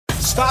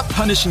Stop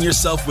punishing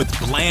yourself with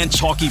bland,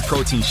 chalky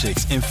protein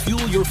shakes and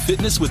fuel your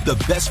fitness with the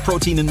best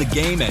protein in the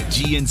game at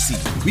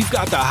GNC. We've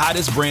got the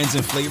hottest brands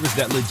and flavors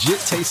that legit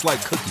taste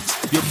like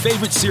cookies, your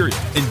favorite cereal,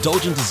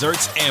 indulgent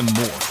desserts, and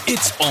more.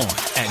 It's on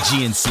at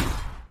GNC.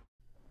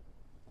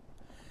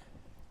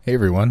 Hey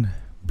everyone,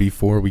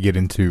 before we get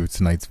into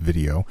tonight's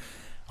video,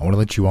 I want to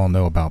let you all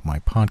know about my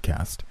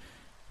podcast.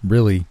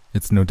 Really,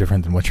 it's no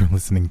different than what you're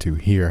listening to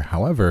here.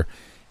 However,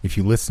 if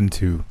you listen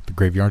to The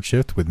Graveyard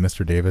Shift with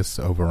Mr. Davis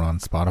over on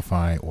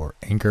Spotify or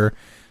Anchor,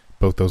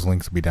 both those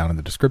links will be down in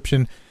the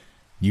description,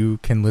 you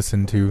can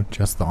listen to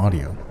just the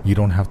audio. You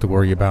don't have to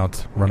worry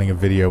about running a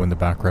video in the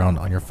background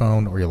on your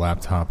phone or your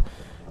laptop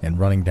and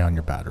running down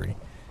your battery.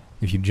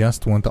 If you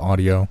just want the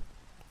audio,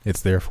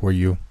 it's there for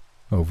you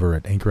over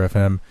at Anchor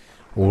FM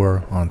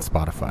or on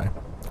Spotify.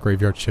 The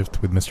Graveyard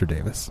Shift with Mr.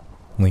 Davis.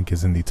 Link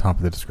is in the top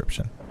of the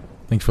description.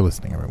 Thanks for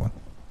listening, everyone.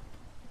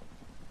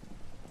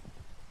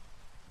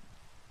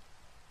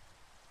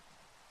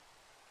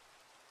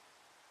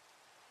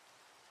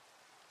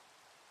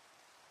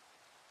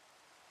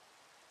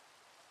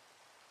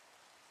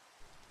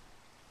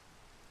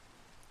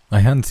 I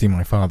hadn't seen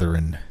my father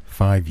in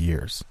 5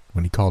 years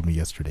when he called me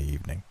yesterday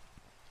evening.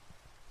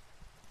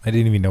 I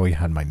didn't even know he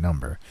had my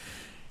number,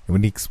 and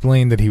when he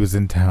explained that he was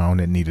in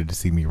town and needed to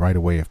see me right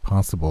away if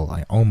possible,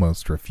 I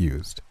almost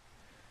refused.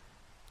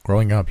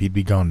 Growing up, he'd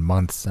be gone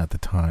months at the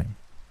time,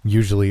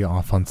 usually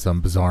off on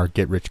some bizarre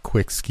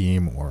get-rich-quick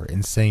scheme or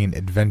insane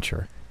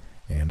adventure,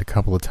 and a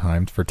couple of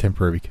times for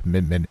temporary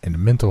commitment in a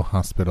mental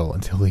hospital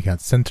until he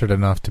got centered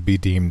enough to be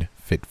deemed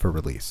fit for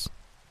release.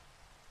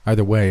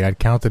 Either way, I'd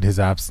counted his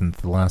absence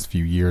the last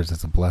few years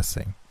as a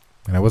blessing,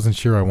 and I wasn't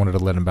sure I wanted to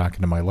let him back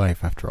into my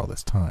life after all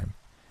this time.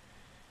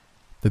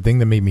 The thing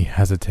that made me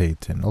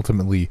hesitate and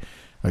ultimately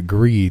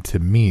agree to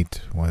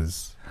meet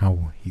was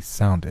how he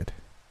sounded.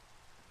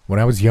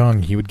 When I was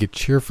young, he would get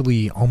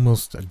cheerfully,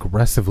 almost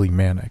aggressively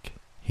manic.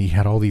 He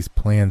had all these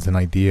plans and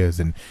ideas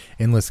and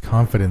endless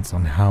confidence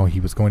on how he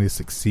was going to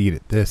succeed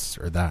at this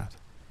or that.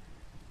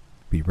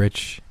 Be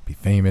rich, be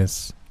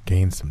famous,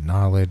 gain some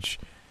knowledge,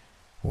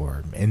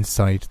 or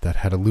insight that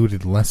had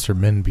eluded lesser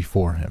men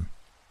before him.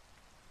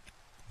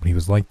 When he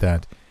was like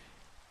that,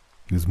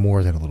 he was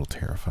more than a little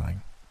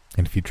terrifying,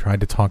 and if you tried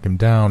to talk him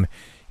down,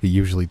 he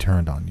usually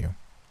turned on you.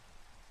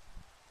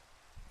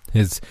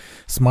 His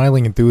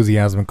smiling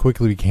enthusiasm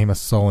quickly became a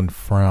sullen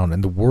frown,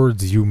 and the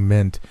words you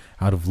meant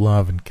out of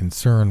love and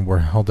concern were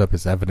held up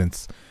as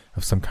evidence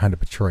of some kind of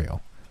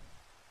betrayal.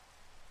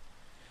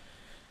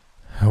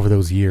 Over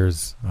those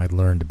years, I'd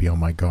learned to be on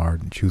my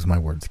guard and choose my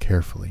words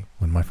carefully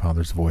when my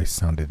father's voice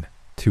sounded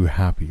too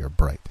happy or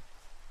bright.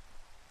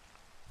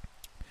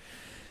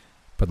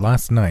 But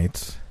last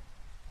night,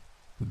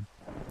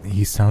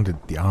 he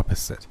sounded the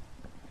opposite.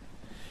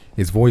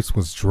 His voice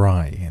was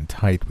dry and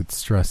tight with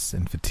stress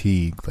and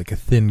fatigue, like a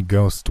thin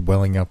ghost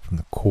welling up from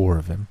the core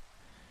of him.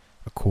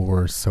 A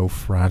core so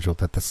fragile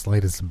that the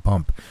slightest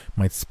bump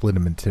might split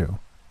him in two.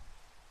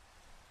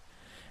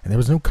 And there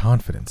was no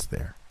confidence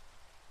there.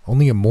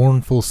 Only a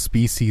mournful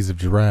species of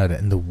dread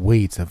and the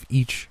weight of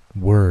each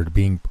word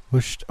being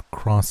pushed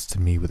across to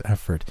me with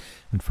effort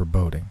and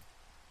foreboding.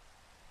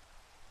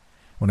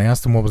 When I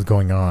asked him what was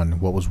going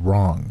on, what was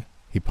wrong,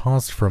 he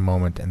paused for a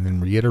moment and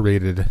then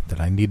reiterated that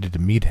I needed to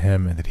meet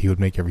him and that he would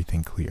make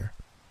everything clear.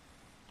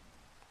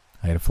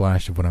 I had a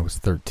flash of when I was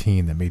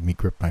 13 that made me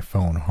grip my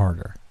phone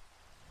harder.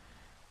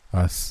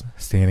 Us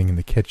standing in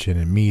the kitchen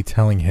and me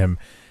telling him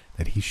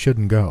that he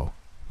shouldn't go,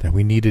 that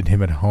we needed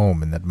him at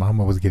home and that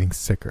Mama was getting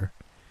sicker.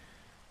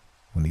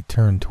 When he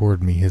turned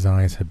toward me, his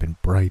eyes had been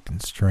bright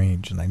and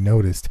strange, and I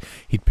noticed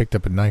he'd picked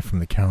up a knife from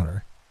the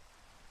counter.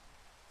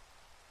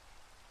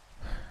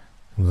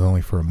 It was only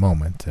for a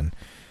moment, and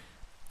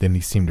then he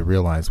seemed to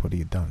realize what he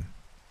had done.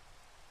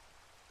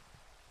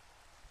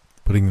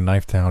 Putting the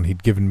knife down,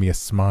 he'd given me a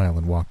smile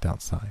and walked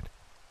outside.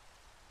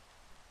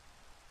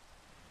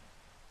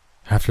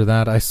 After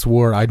that, I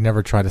swore I'd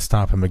never try to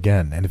stop him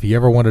again, and if he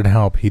ever wanted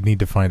help, he'd need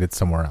to find it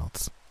somewhere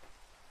else.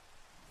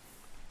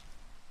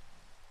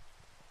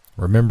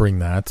 Remembering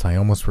that, I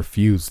almost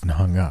refused and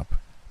hung up,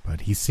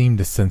 but he seemed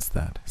to sense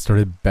that,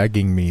 started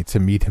begging me to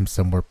meet him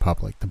somewhere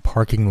public, the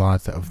parking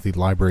lot of the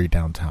library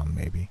downtown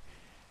maybe.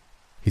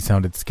 He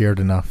sounded scared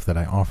enough that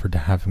I offered to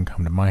have him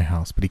come to my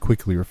house, but he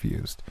quickly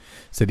refused,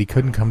 said he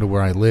couldn't come to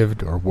where I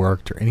lived or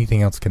worked or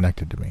anything else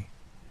connected to me,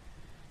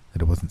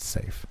 that it wasn't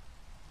safe,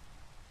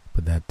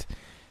 but that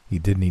he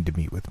did need to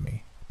meet with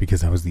me,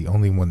 because I was the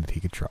only one that he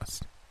could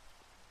trust.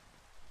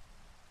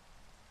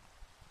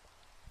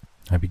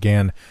 I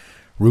began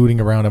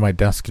rooting around in my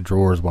desk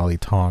drawers while he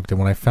talked, and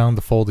when I found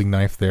the folding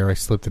knife there, I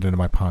slipped it into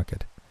my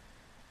pocket.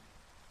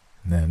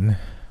 And then,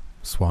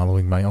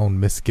 swallowing my own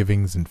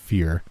misgivings and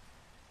fear,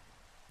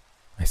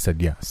 I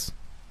said yes.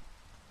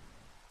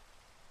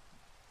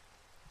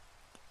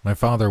 My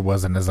father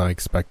wasn't as I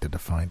expected to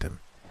find him.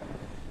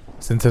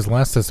 Since his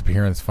last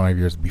disappearance 5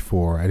 years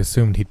before, I'd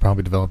assumed he'd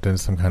probably developed into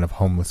some kind of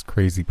homeless,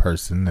 crazy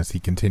person as he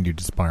continued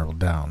to spiral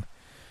down.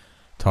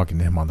 Talking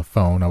to him on the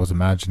phone, I was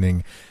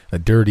imagining a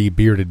dirty,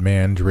 bearded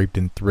man draped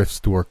in thrift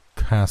store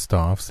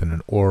cast-offs and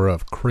an aura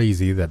of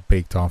crazy that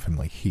baked off him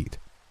like heat.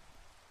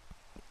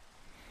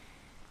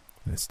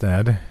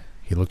 Instead,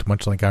 he looked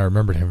much like I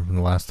remembered him from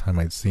the last time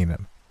I'd seen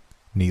him.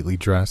 Neatly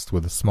dressed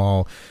with a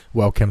small,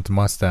 well-kempt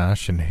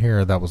mustache and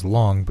hair that was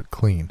long but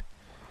clean.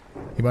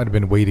 He might have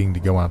been waiting to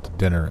go out to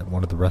dinner at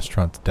one of the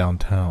restaurants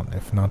downtown,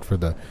 if not for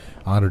the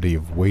oddity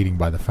of waiting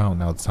by the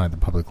fountain outside the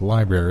public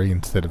library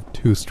instead of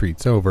 2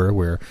 streets over,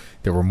 where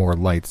there were more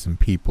lights and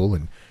people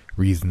and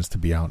reasons to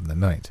be out in the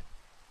night.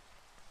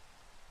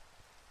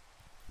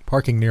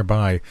 Parking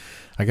nearby,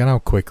 I got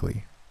out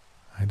quickly.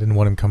 I didn't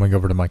want him coming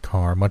over to my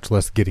car, much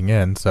less getting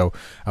in, so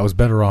I was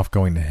better off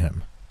going to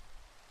him.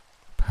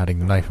 Patting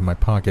the knife in my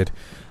pocket,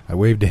 I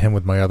waved to him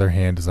with my other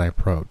hand as I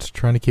approached,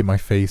 trying to keep my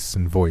face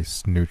and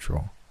voice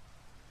neutral.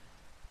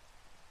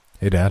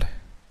 "Hey, Dad."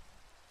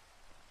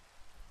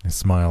 His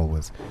smile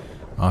was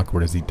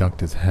awkward as he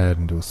ducked his head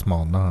into a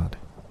small nod.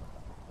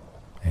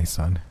 "Hey,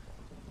 son.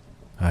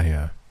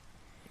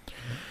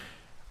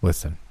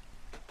 Listen,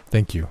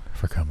 thank you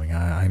for coming.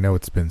 I know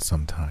it's been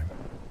some time."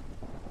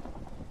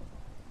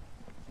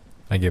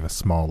 I gave a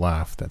small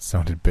laugh that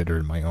sounded bitter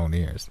in my own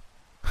ears.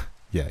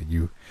 "Yeah,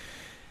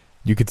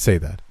 you could say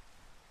that.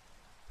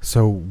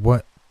 So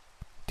what,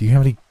 do you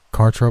have any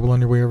car trouble on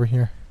your way over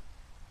here?"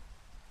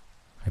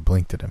 I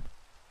blinked at him.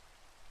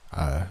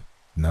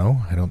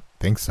 No, I don't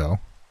think so.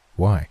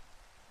 Why?"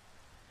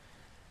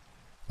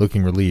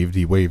 Looking relieved,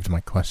 he waved my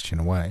question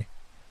away.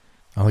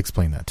 "I'll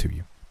explain that to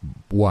you.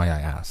 Why I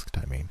asked,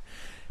 I mean.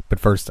 But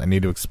first, I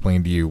need to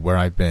explain to you where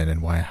I've been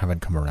and why I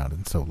haven't come around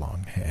in so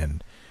long,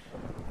 and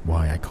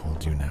why I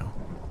called you now."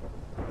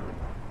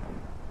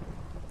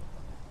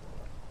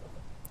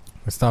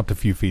 I stopped a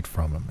few feet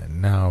from him,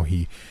 and now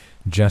he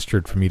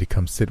gestured for me to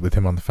come sit with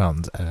him on the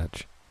fountain's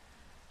edge.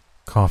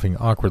 Coughing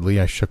awkwardly,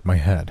 I shook my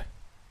head.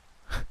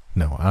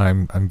 "No,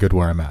 I'm good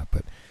where I'm at,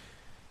 but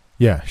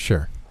yeah,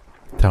 sure.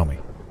 Tell me."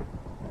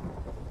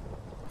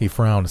 He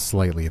frowned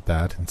slightly at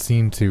that and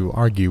seemed to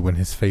argue when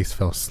his face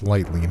fell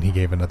slightly and he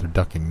gave another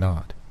ducking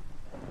nod.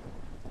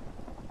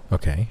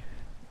 "Okay,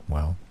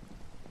 well,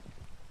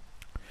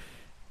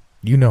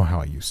 you know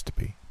how I used to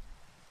be.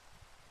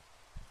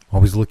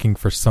 Always looking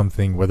for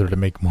something, whether to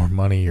make more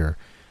money or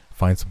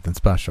find something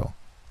special."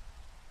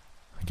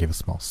 I gave a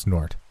small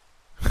snort.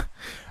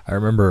 "I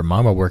remember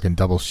Mama working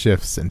double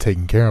shifts and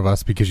taking care of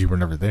us because you were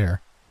never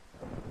there."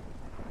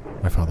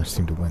 My father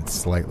seemed to wince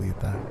slightly at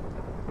that.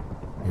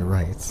 "You're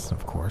right,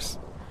 of course.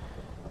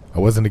 I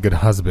wasn't a good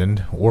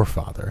husband or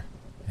father,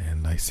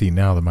 and I see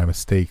now that my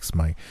mistakes,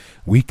 my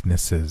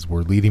weaknesses,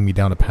 were leading me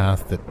down a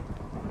path that...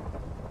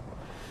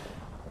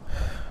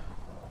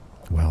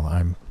 Well,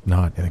 I'm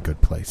not in a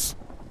good place."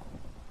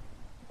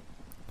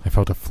 I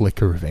felt a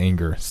flicker of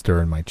anger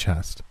stir in my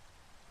chest.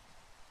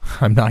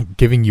 "I'm not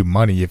giving you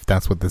money if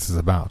that's what this is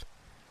about."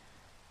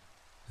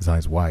 His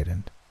eyes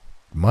widened.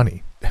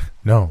 "Money?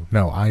 No,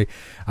 I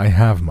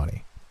have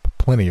money.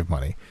 Plenty of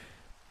money.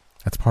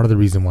 That's part of the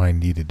reason why I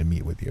needed to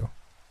meet with you."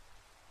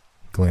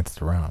 He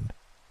glanced around.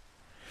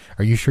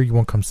 "Are you sure you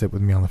won't come sit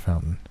with me on the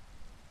fountain?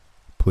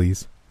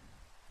 Please?"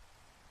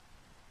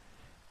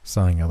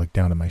 Sighing, I looked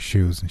down at my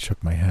shoes and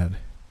shook my head.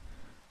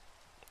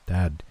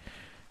 "Dad,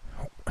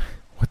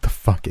 what the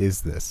fuck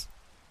is this?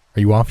 Are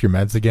you off your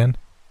meds again?"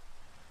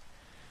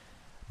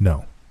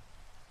 "No.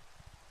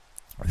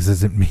 This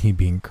isn't me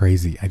being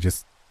crazy.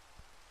 Just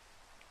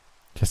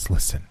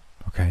listen,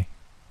 okay?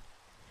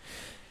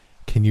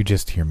 Can you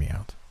just hear me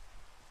out?"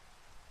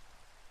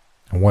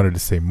 I wanted to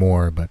say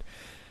more, but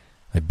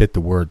I bit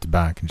the words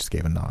back and just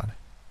gave a nod.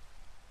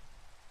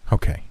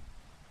 "Okay.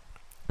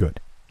 Good.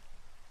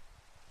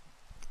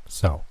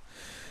 So,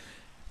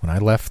 when I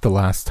left the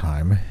last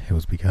time, it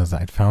was because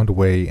I'd found a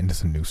way into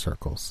some new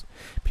circles.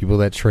 People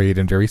that trade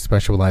in very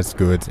specialized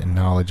goods and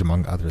knowledge,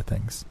 among other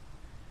things.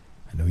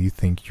 I know you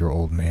think your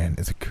old man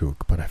is a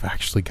kook, but I've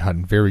actually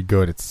gotten very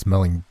good at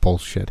smelling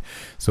bullshit,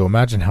 so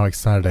imagine how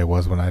excited I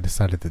was when I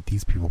decided that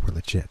these people were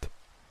legit.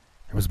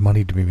 There was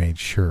money to be made,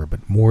 sure,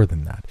 but more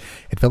than that.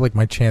 It felt like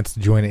my chance to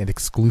join an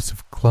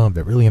exclusive club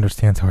that really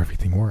understands how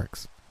everything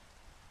works."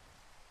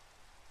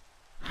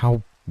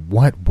 "How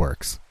what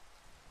works?"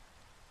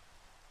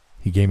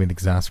 He gave me an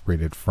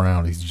exasperated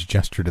frown as he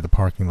gestured to the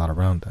parking lot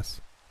around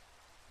us.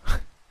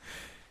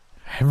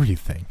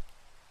 "Everything.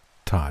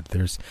 Todd,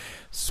 there's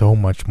so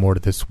much more to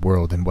this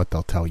world than what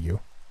they'll tell you.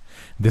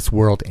 This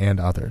world and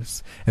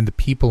others. And the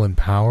people in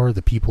power,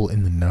 the people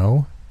in the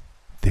know,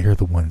 they're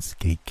the ones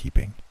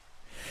gatekeeping.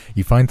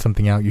 You find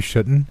something out you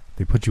shouldn't,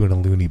 they put you in a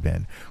loony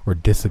bin or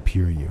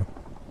disappear you.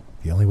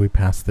 The only way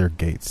past their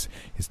gates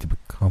is to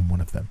become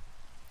one of them,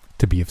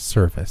 to be of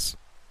service.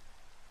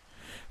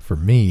 For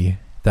me,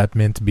 that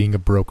meant being a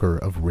broker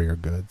of rare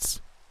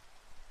goods."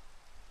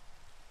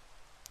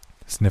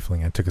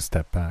 Sniffling, I took a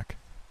step back.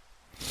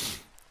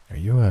 "Are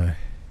you a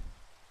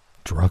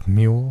drug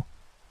mule?"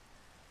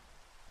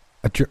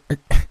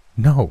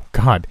 No,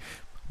 God.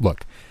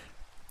 Look,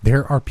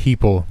 there are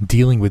people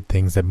dealing with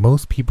things that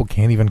most people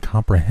can't even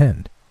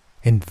comprehend.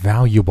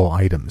 Invaluable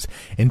items,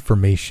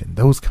 information,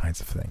 those kinds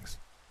of things.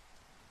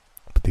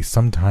 But they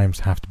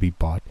sometimes have to be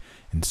bought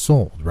and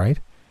sold, right?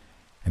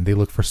 and they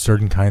look for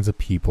certain kinds of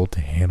people to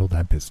handle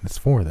that business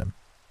for them.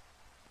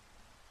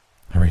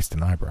 I raised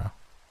an eyebrow.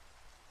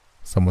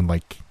 Someone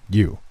like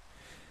you,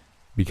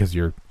 because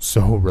you're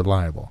so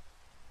reliable.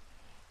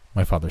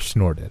 My father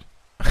snorted.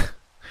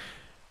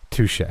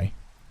 Touché.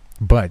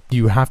 But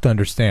you have to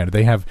understand,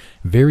 they have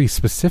very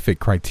specific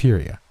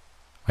criteria.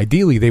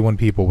 Ideally, they want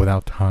people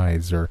without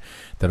ties or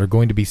that are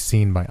going to be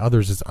seen by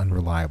others as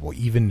unreliable,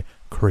 even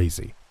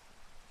crazy.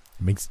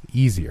 It makes it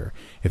easier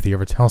if they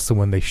ever tell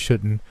someone they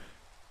shouldn't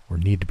or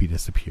need to be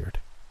disappeared.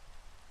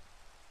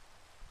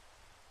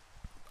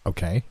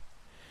 Okay.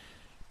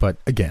 But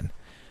again,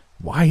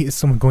 why is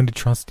someone going to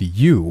trust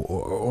you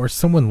or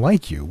someone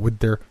like you with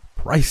their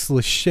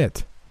priceless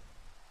shit?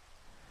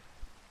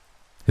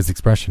 His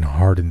expression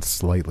hardened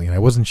slightly, and I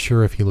wasn't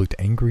sure if he looked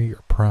angry or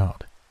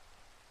proud.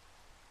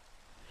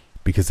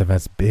 Because of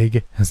as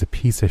big as a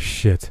piece of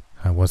shit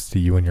I was to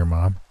you and your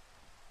mom,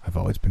 I've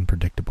always been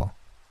predictable.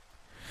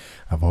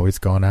 I've always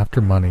gone after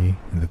money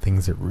and the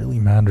things that really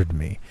mattered to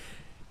me.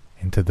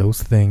 And to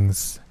those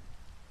things,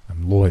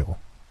 I'm loyal.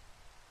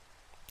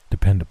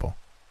 Dependable.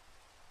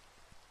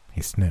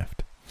 He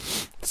sniffed.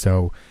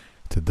 So,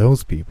 to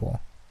those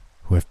people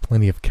who have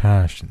plenty of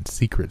cash and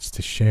secrets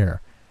to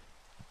share,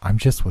 I'm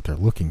just what they're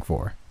looking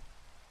for.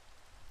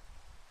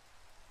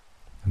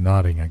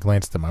 Nodding, I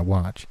glanced at my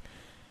watch.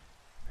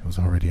 It was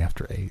already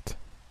after 8.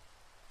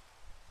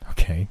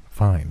 Okay,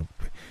 fine.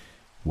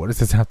 What does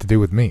this have to do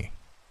with me?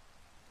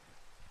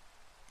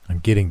 I'm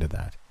getting to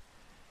that.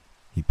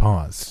 He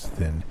paused,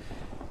 then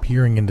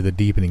peering into the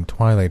deepening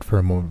twilight for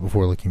a moment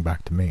before looking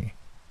back to me.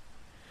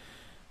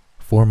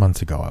 4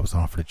 months ago, I was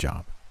offered a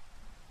job,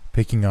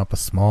 picking up a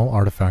small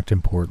artifact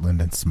in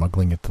Portland and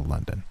smuggling it to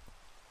London.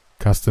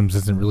 Customs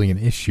isn't really an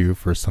issue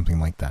for something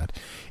like that.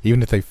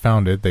 Even if they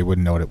found it, they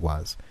wouldn't know what it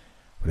was.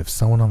 But if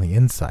someone on the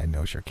inside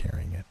knows you're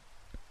carrying it,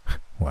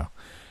 well,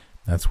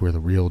 that's where the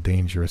real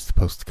danger is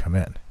supposed to come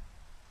in.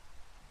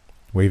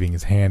 Waving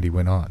his hand, he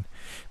went on.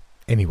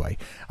 Anyway,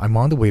 I'm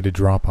on the way to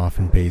drop off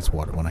in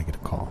Bayswater when I get a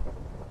call.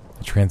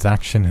 The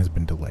transaction has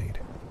been delayed.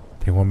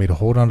 They want me to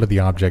hold on to the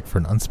object for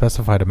an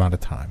unspecified amount of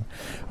time.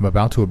 I'm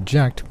about to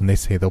object when they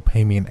say they'll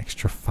pay me an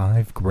extra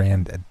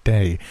 $5,000 a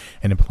day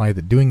and imply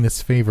that doing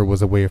this favor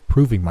was a way of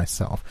proving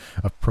myself,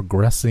 of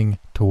progressing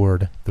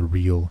toward the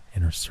real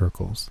inner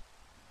circles.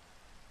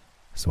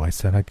 So I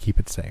said I'd keep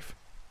it safe.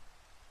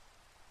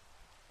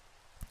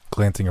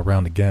 Glancing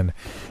around again,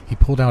 he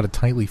pulled out a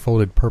tightly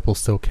folded purple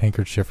silk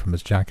handkerchief from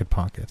his jacket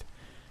pocket.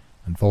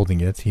 Unfolding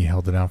it, he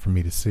held it out for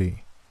me to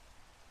see.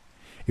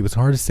 It was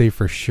hard to say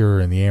for sure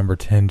in the amber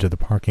tinge of the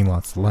parking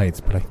lot's lights,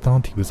 but I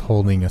thought he was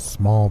holding a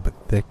small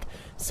but thick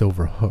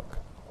silver hook.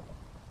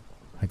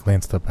 I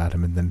glanced up at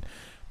him and then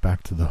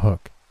back to the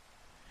hook.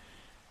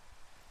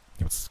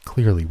 It was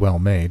clearly well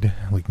made,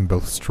 looking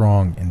both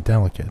strong and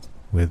delicate,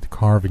 with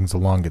carvings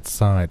along its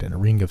side and a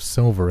ring of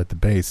silver at the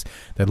base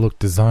that looked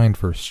designed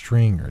for a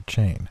string or a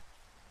chain.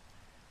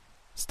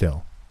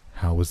 Still,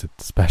 how was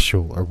it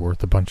special or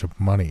worth a bunch of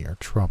money or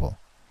trouble?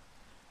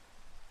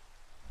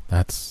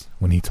 That's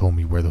when he told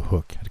me where the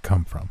hook had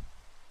come from.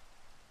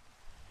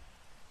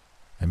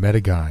 I met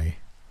a guy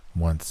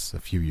once a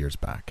few years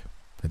back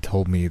that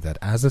told me that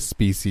as a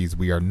species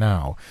we are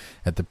now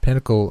at the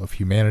pinnacle of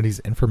humanity's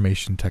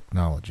information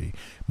technology,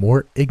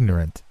 more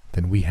ignorant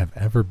than we have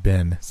ever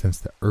been since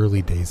the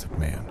early days of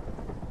man.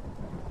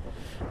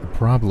 The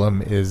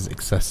problem is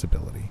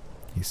accessibility,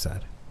 he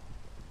said.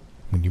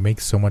 When you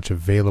make so much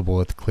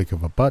available at the click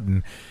of a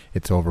button,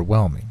 it's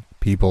overwhelming.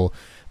 People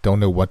don't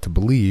know what to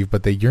believe,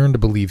 but they yearn to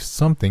believe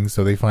something,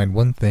 so they find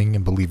one thing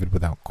and believe it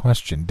without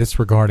question,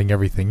 disregarding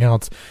everything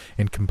else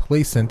and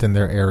complacent in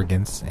their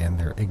arrogance and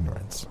their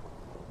ignorance.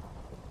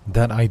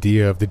 That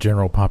idea of the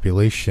general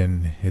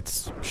population,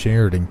 it's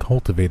shared and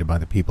cultivated by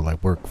the people I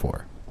work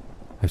for.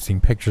 I've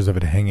seen pictures of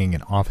it hanging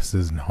in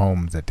offices and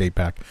homes that date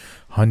back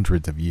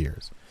hundreds of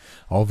years,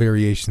 all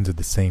variations of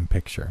the same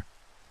picture.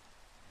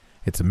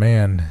 It's a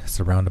man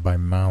surrounded by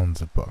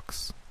mounds of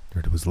books.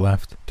 They're to his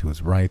left, to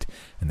his right,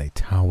 and they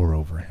tower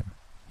over him.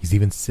 He's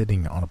even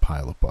sitting on a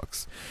pile of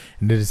books,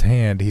 and in his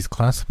hand he's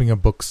clasping a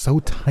book so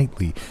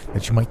tightly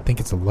that you might think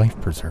it's a life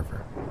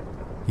preserver.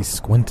 He's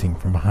squinting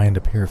from behind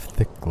a pair of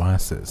thick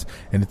glasses,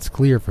 and it's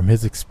clear from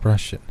his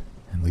expression,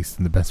 at least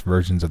in the best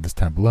versions of this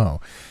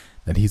tableau,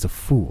 that he's a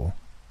fool,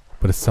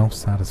 but a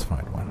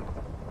self-satisfied one.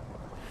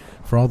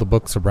 For all the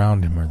books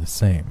around him are the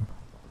same,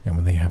 and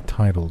when they have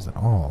titles at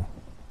all,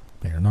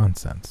 they are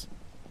nonsense.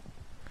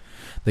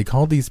 They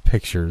call these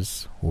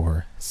pictures,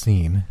 or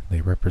scene,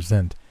 they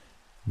represent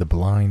the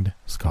blind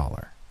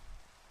scholar.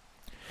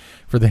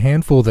 For the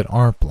handful that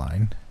aren't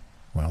blind,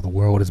 well, the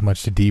world is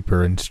much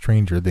deeper and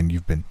stranger than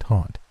you've been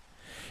taught.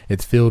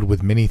 It's filled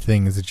with many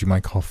things that you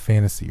might call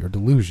fantasy or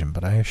delusion,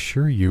 but I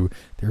assure you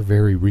they're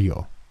very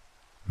real.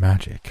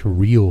 Magic,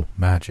 real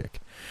magic,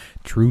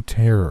 true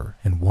terror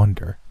and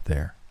wonder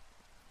there.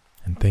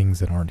 And things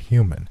that aren't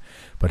human,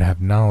 but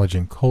have knowledge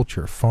and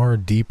culture far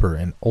deeper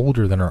and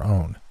older than our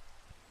own.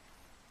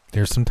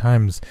 They're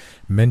sometimes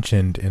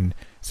mentioned in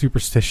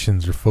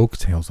superstitions or folk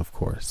tales, of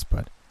course,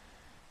 but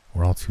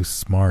We're all too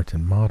smart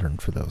and modern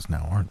for those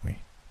now, aren't we?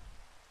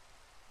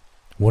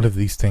 One of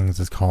these things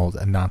is called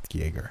a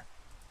Nachtjäger.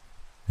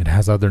 It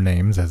has other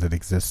names as it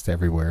exists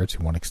everywhere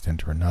to one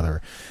extent or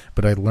another,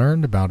 but I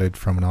learned about it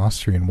from an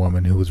Austrian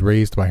woman who was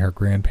raised by her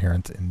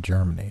grandparents in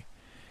Germany.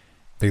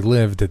 They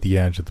lived at the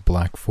edge of the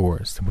Black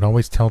Forest and would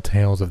always tell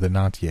tales of the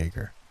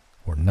Nachtjäger,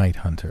 or night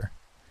hunter.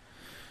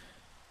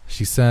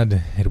 She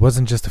said it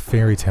wasn't just a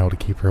fairy tale to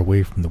keep her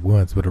away from the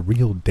woods, but a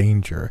real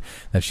danger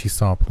that she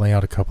saw play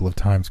out a couple of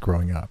times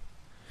growing up.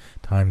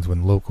 Times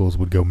when locals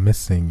would go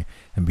missing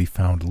and be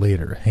found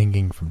later,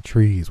 hanging from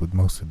trees with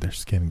most of their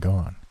skin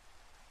gone.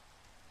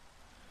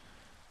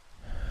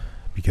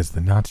 Because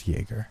the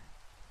Nachtjäger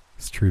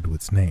is true to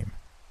its name.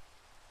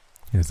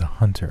 It is a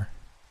hunter.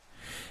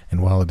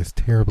 And while it is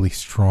terribly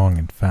strong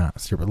and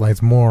fast, it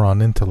relies more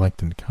on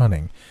intellect and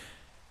cunning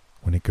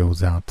when it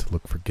goes out to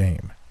look for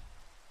game.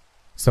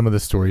 Some of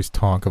the stories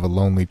talk of a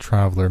lonely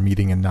traveler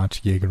meeting a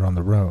Nachtjäger on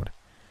the road.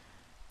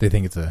 They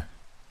think it's a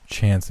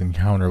chance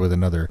encounter with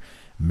another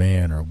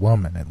man or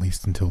woman, at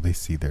least until they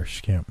see their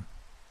skin.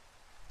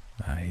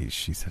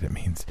 She said it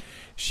means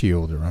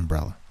shield or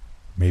umbrella.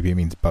 Maybe it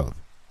means both.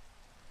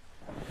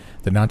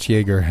 The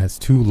Nachtjäger has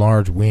 2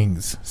 large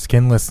wings,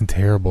 skinless and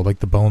terrible like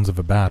the bones of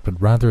a bat,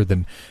 but rather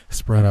than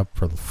spread up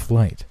for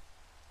flight,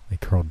 they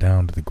curl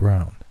down to the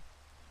ground.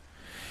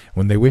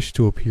 When they wish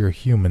to appear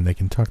human, they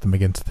can tuck them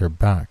against their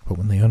back, but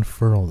when they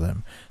unfurl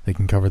them, they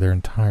can cover their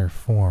entire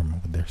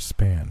form with their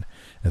span,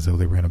 as though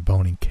they were in a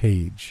bony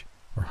cage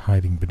or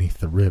hiding beneath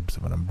the ribs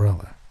of an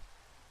umbrella.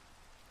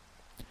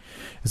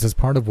 This is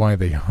part of why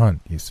they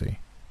hunt, you see.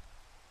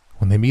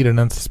 When they meet an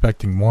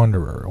unsuspecting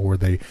wanderer, or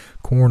they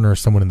corner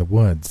someone in the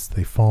woods,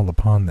 they fall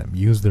upon them,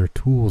 use their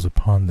tools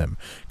upon them,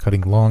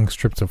 cutting long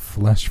strips of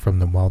flesh from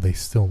them while they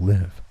still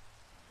live.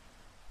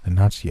 The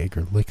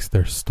Nachtjäger licks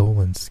their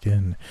stolen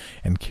skin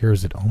and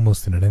cures it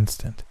almost in an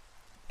instant.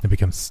 It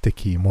becomes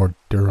sticky, more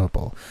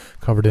durable,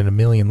 covered in a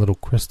million little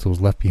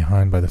crystals left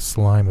behind by the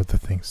slime of the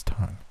thing's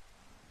tongue.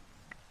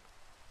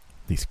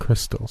 These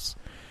crystals,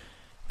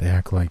 they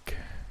act like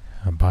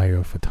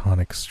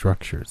biophotonic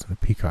structures in a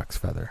peacock's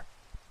feather,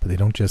 but they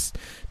don't just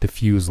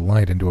diffuse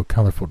light into a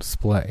colorful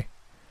display.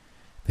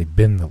 They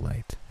bend the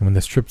light, and when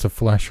the strips of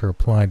flesh are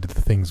applied to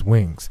the thing's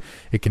wings,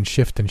 it can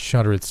shift and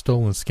shutter its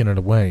stolen skin in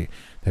a way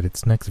that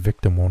its next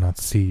victim will not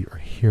see or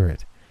hear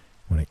it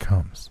when it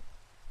comes.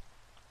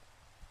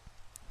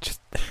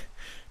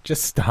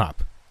 Just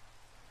stop.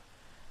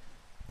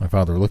 My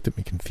father looked at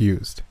me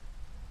confused.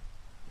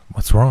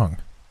 What's wrong?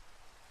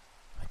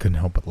 I couldn't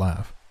help but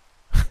laugh.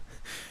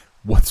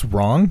 What's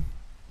wrong?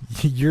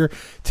 You're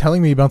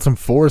telling me about some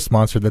forest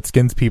monster that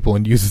skins people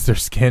and uses their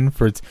skin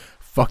for its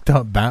fucked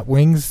up bat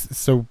wings?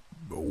 So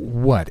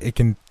what? It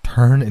can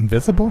turn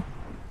invisible?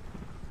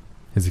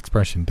 His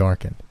expression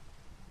darkened.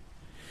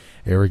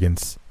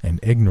 Arrogance and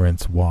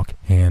ignorance walk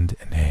hand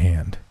in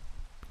hand.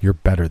 You're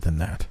better than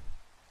that.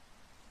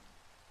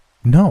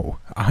 No,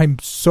 I'm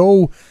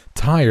so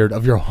tired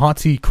of your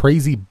haughty,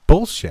 crazy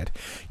bullshit.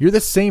 You're the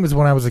same as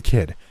when I was a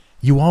kid.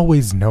 You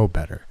always know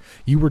better.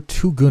 You were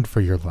too good for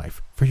your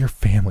life, for your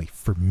family,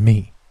 for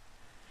me.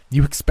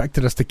 You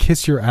expected us to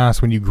kiss your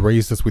ass when you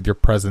grazed us with your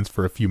presence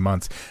for a few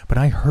months, but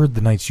I heard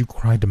the nights you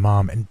cried to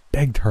Mom and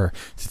begged her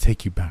to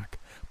take you back.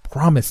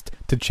 Promised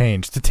to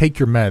change, to take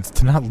your meds,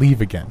 to not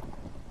leave again.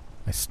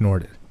 I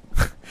snorted.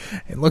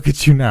 And look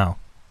at you now.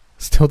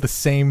 Still the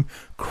same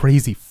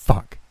crazy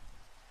fuck.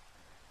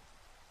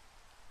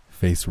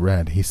 Face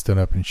red, he stood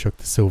up and shook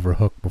the silver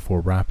hook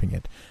before wrapping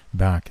it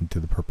back into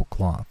the purple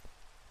cloth.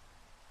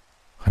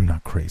 I'm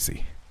not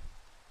crazy.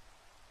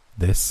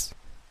 This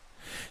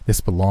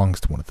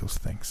belongs to one of those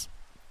things.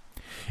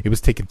 It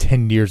was taken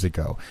 10 years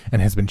ago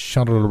and has been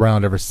shuttled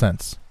around ever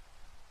since.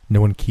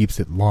 No one keeps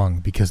it long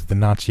because the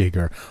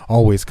Nachtjäger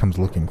always comes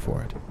looking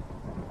for it.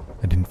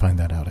 I didn't find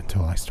that out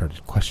until I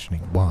started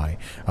questioning why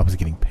I was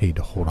getting paid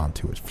to hold on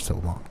to it for so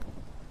long.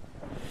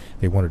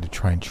 They wanted to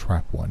try and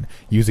trap one,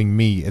 using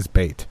me as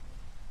bait.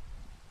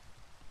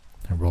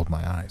 I rolled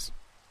my eyes.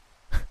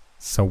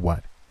 So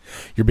what?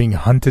 You're being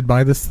hunted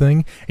by this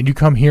thing, and you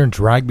come here and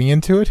drag me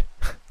into it?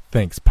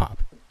 Thanks,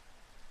 Pop.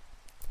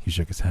 He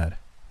shook his head.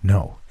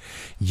 No,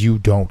 you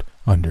don't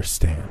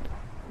understand.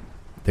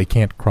 They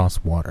can't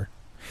cross water.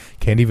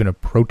 Can't even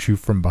approach you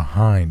from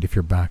behind if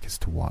your back is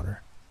to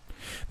water.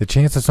 The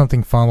chance of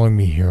something following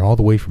me here all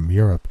the way from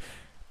Europe,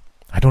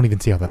 I don't even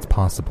see how that's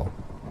possible.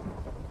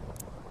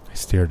 I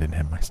stared at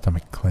him, my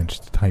stomach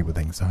clenched tight with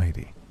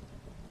anxiety.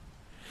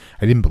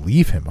 I didn't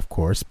believe him, of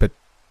course, but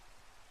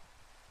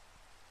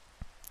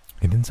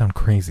it didn't sound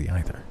crazy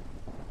either.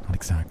 Not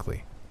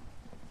exactly.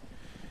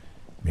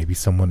 Maybe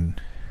someone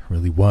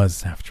really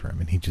was after him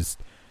and he just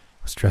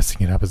was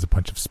dressing it up as a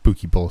bunch of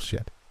spooky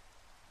bullshit.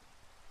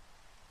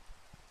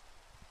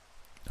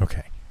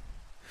 Okay.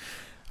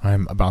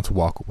 I'm about to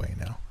walk away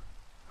now.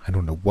 I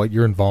don't know what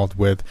you're involved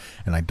with,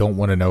 and I don't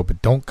want to know,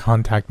 but don't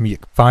contact me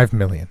at 5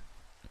 million.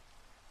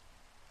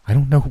 I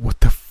don't know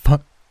what the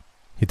fuck.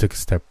 He took a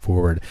step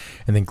forward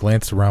and then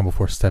glanced around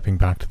before stepping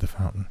back to the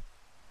fountain.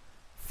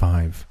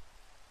 $5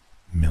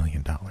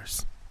 million.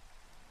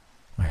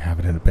 I have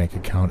it in a bank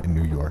account in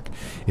New York.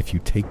 If you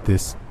take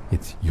this,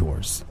 it's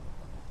yours.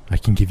 I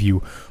can give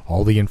you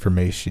all the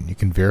information. You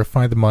can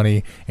verify the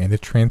money and the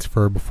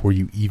transfer before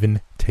you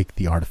even take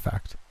the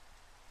artifact.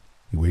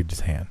 He waved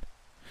his hand.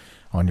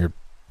 On your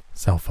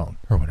cell phone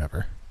or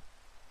whatever.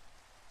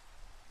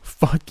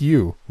 Fuck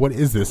you. What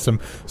is this? Some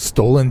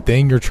stolen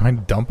thing you're trying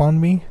to dump on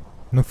me?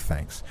 No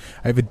thanks.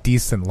 I have a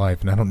decent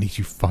life and I don't need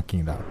you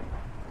fucking it up.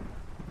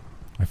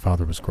 My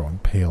father was growing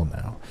pale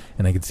now,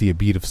 and I could see a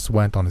bead of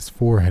sweat on his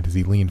forehead as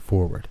he leaned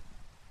forward.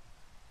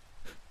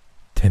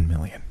 10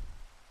 million.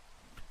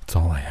 It's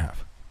all I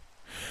have.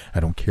 I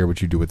don't care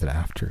what you do with it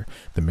after.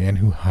 The man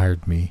who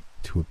hired me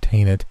to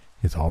obtain it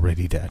is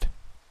already dead.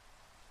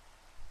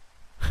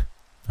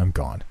 I'm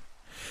gone.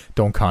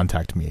 Don't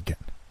contact me again.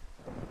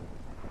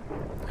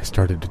 I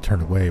started to turn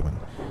away when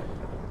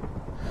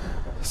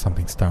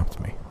something stopped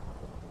me.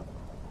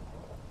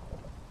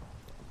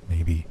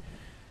 Maybe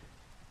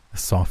the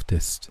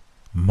softest,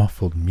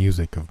 muffled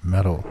music of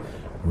metal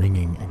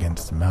ringing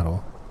against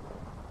metal.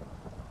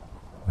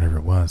 Whatever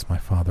it was, my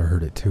father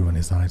heard it too, and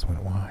his eyes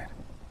went wide.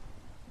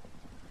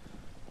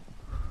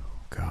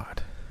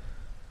 God.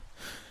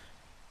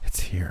 It's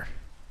here.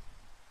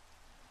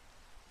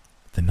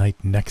 The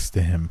night next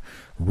to him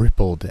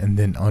rippled and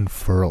then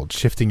unfurled,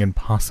 shifting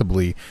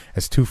impossibly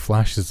as two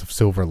flashes of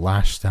silver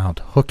lashed out,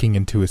 hooking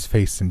into his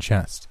face and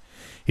chest.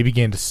 He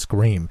began to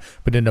scream,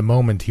 but in a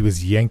moment he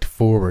was yanked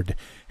forward,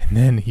 and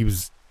then he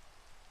was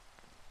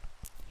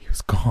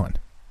gone.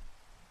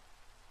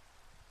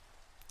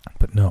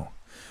 But no,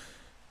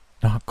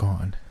 not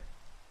gone.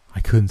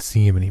 I couldn't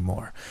see him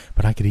anymore,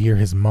 but I could hear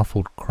his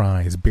muffled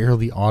cries,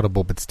 barely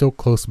audible but still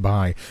close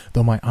by,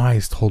 though my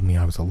eyes told me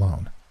I was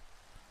alone.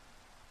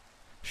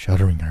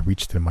 Shuddering, I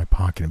reached in my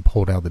pocket and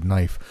pulled out the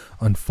knife,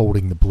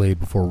 unfolding the blade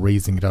before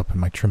raising it up in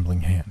my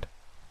trembling hand.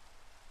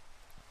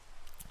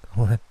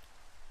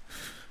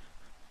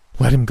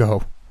 Let him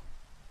go.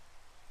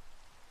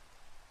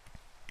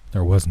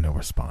 There was no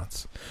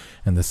response,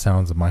 and the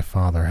sounds of my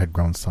father had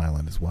grown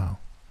silent as well.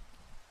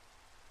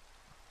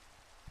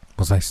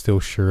 Was I still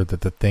sure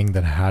that the thing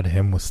that had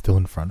him was still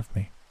in front of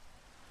me?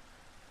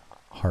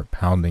 Heart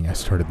pounding, I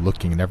started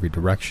looking in every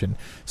direction,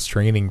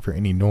 straining for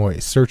any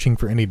noise, searching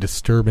for any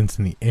disturbance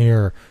in the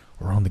air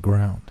or on the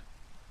ground.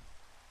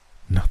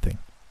 Nothing.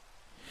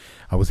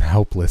 I was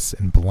helpless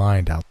and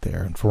blind out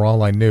there, and for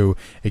all I knew,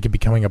 it could be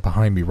coming up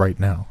behind me right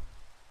now.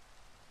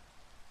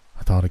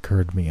 A thought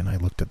occurred to me, and I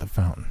looked at the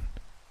fountain.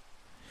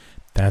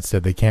 Dad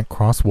said they can't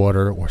cross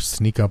water or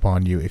sneak up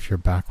on you if your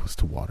back was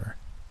to water.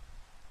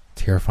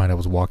 Terrified I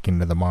was walking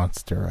into the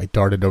monster, I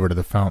darted over to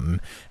the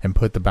fountain and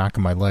put the back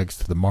of my legs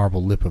to the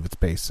marble lip of its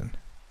basin.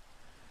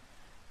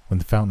 When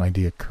the fountain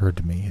idea occurred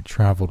to me, it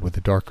traveled with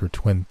a darker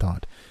twin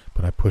thought,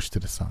 but I pushed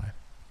it aside.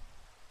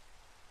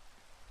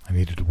 I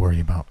needed to worry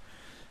about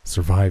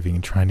surviving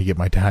and trying to get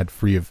my dad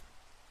free of...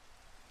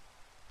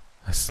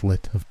 A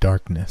slit of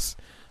darkness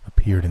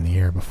appeared in the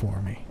air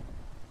before me.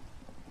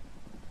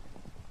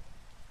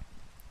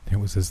 It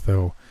was as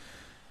though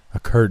a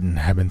curtain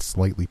had been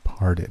slightly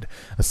parted,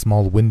 a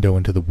small window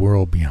into the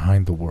world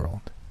behind the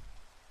world.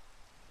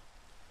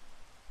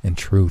 In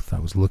truth, I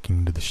was looking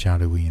into the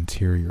shadowy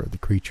interior of the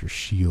creature's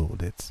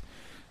shield, its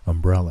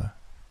umbrella.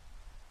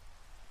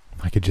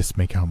 I could just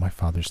make out my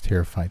father's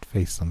terrified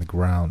face on the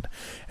ground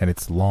and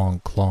its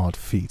long, clawed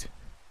feet.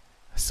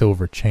 A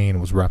silver chain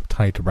was wrapped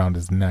tight around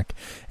his neck,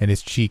 and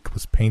his cheek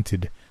was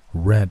painted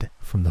red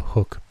from the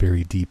hook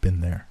buried deep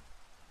in there.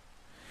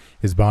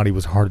 His body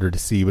was harder to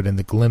see, but in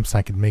the glimpse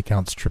I could make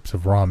out strips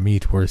of raw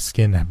meat where his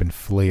skin had been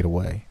flayed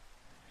away.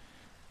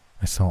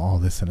 I saw all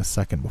this in a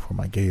second before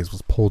my gaze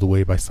was pulled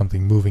away by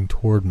something moving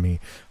toward me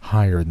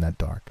higher in that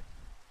dark.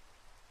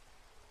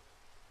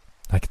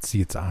 I could see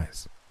its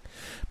eyes.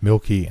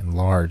 Milky and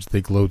large,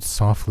 they glowed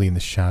softly in the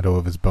shadow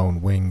of his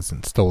bone wings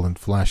and stolen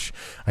flesh.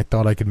 I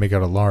thought I could make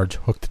out a large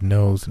hooked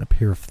nose and a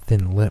pair of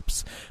thin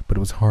lips, but it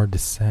was hard to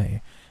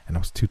say, and I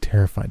was too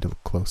terrified to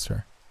look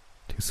closer.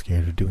 Too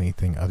scared to do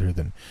anything other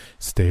than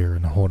stare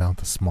and hold out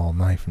the small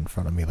knife in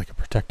front of me like a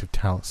protective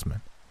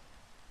talisman.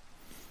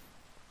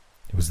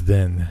 It was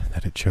then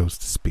that it chose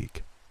to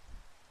speak.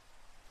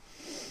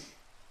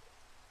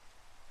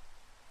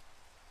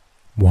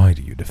 Why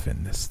do you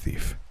defend this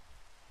thief?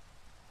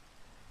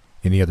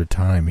 Any other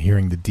time,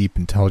 hearing the deep,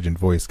 intelligent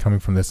voice coming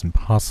from this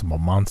impossible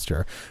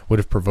monster would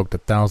have provoked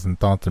 1,000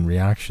 thoughts and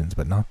reactions,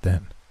 but not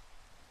then.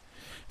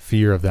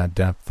 Fear of that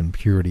depth and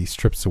purity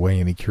strips away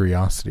any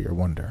curiosity or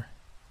wonder.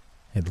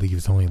 It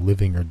leaves only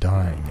living or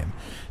dying, and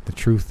the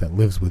truth that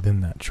lives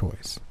within that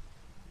choice.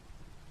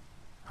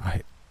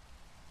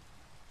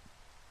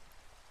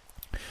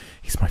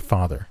 He's my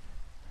father.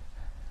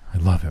 I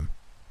love him.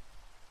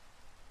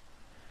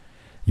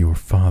 Your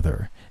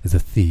father is a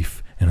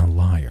thief and a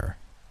liar.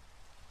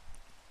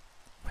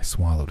 I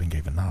swallowed and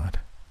gave a nod.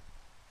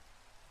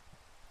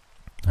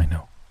 I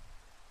know.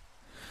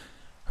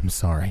 I'm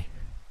sorry,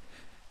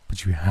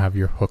 but you have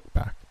your hook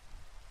back.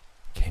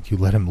 Can't you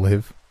let him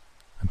live?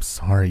 I'm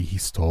sorry he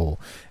stole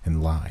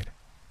and lied.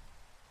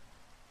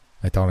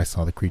 I thought I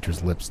saw the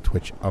creature's lips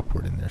twitch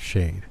upward in their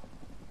shade.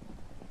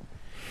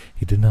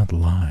 He did not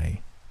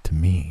lie to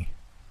me.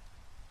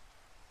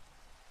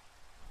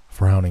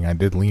 Frowning, I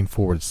did lean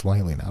forward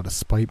slightly now,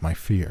 despite my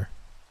fear.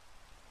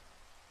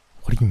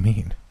 What do you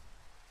mean?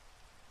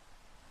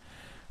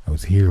 I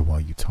was here while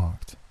you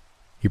talked.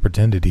 He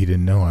pretended he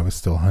didn't know I was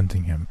still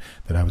hunting him,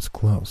 that I was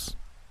close.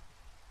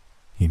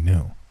 He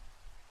knew.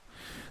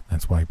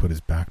 That's why he put his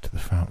back to the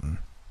fountain,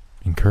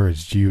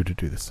 encouraged you to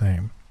do the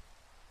same.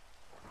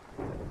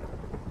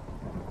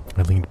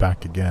 I leaned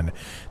back again,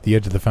 the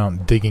edge of the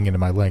fountain digging into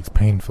my legs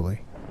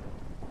painfully.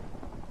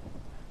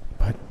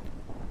 But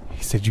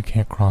he said you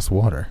can't cross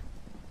water.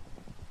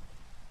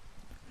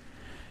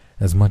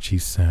 As much he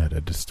said,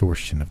 a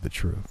distortion of the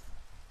truth.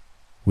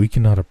 We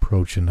cannot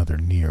approach another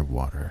near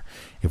water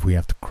if we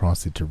have to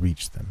cross it to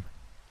reach them.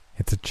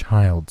 It's a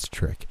child's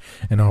trick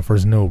and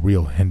offers no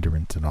real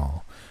hindrance at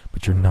all.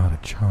 But you're not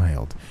a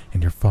child,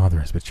 and your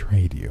father has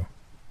betrayed you.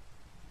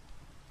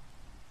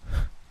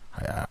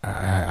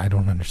 I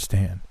don't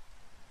understand.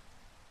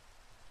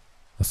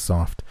 A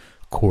soft,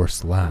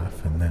 coarse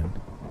laugh, and then...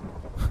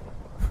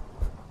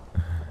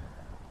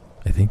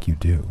 I think you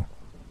do.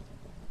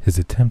 His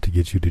attempt to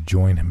get you to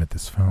join him at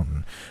this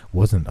fountain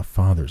wasn't a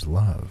father's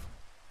love.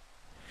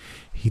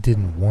 He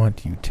didn't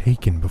want you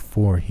taken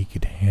before he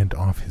could hand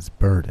off his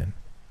burden.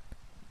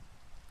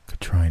 Could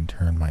try and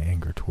turn my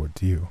anger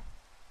towards you.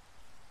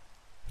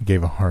 He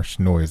gave a harsh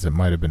noise that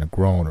might have been a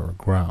groan or a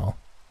growl.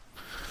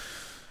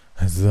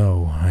 As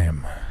though I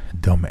am a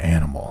dumb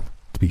animal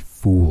to be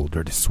fooled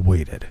or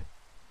dissuaded.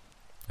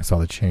 I saw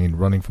the chain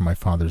running from my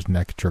father's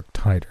neck jerk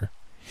tighter.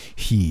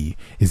 He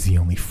is the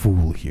only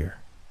fool here.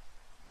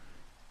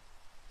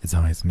 His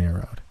eyes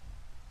narrowed.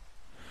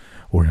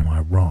 Or am I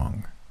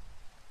wrong?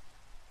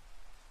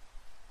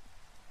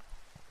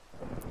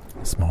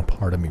 A small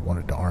part of me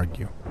wanted to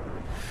argue,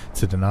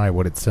 to deny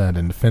what it said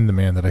and defend the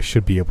man that I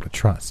should be able to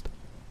trust,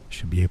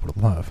 should be able to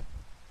love.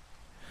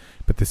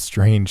 But this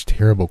strange,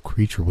 terrible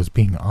creature was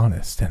being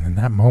honest, and in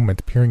that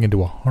moment peering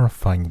into a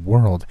horrifying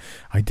world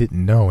I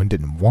didn't know and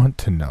didn't want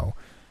to know.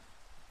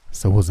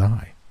 So was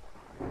I.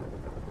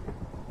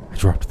 I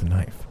dropped the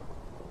knife.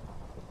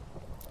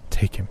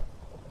 Take him.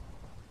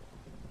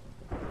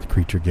 The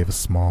creature gave a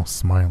small,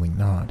 smiling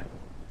nod,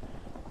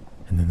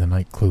 and then the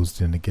night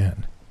closed in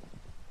again,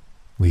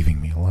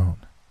 leaving me alone.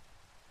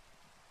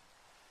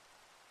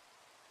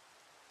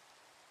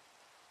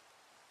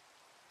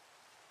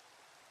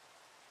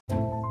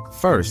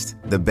 First,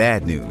 the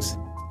bad news.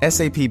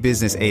 SAP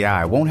Business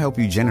AI won't help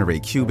you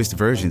generate cubist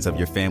versions of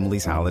your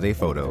family's holiday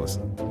photos.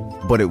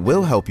 But it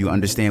will help you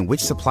understand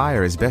which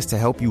supplier is best to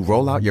help you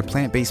roll out your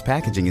plant-based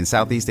packaging in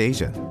Southeast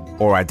Asia,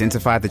 or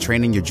identify the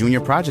training your junior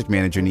project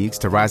manager needs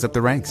to rise up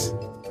the ranks,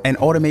 and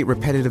automate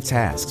repetitive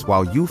tasks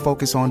while you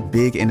focus on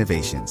big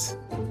innovations,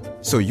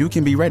 so you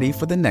can be ready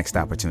for the next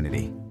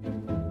opportunity.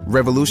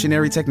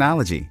 Revolutionary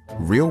technology,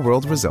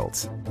 real-world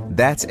results.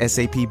 That's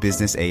SAP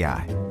Business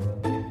AI.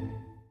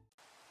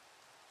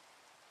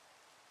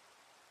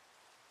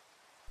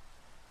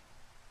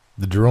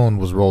 The drone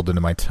was rolled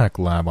into my tech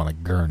lab on a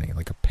gurney,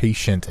 like a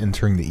patient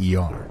entering the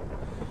ER.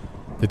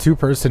 The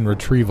two-person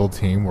retrieval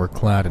team were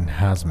clad in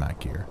hazmat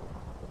gear.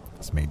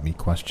 This made me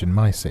question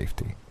my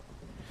safety.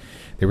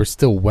 They were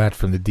still wet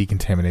from the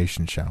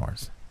decontamination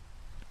showers.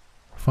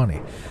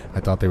 Funny, I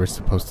thought they were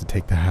supposed to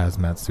take the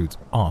hazmat suits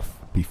off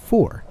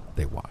before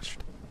they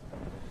washed.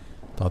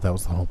 Thought that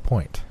was the whole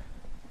point.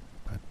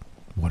 But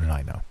what did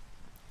I know?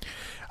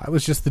 I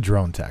was just the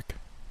drone tech.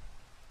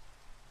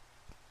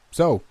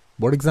 So,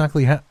 what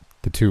exactly happened?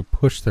 The two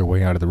pushed their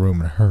way out of the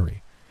room in a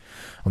hurry.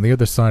 On the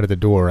other side of the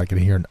door, I could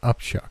hear an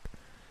upshock.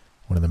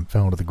 One of them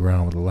fell to the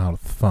ground with a loud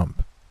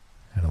thump.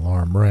 An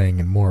alarm rang,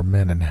 and more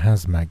men in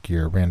hazmat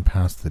gear ran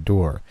past the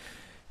door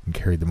and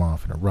carried them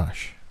off in a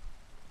rush.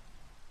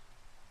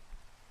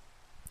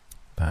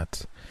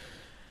 That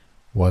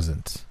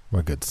wasn't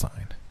a good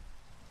sign.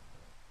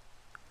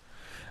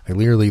 I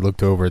leerily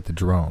looked over at the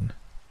drone.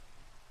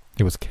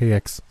 It was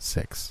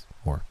KX-6,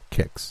 or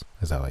Kix,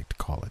 as I like to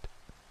call it.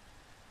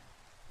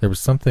 There was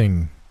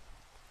something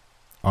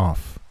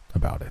off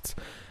about it,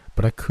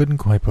 but I couldn't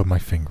quite put my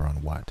finger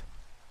on what.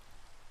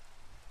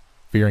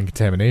 Fearing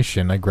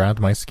contamination, I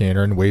grabbed my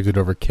scanner and waved it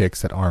over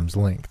Kix at arm's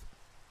length.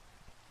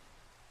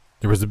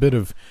 There was a bit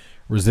of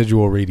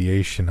residual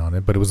radiation on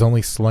it, but it was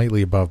only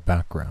slightly above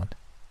background.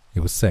 It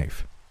was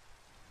safe.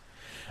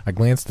 I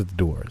glanced at the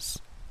doors.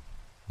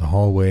 The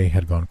hallway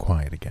had gone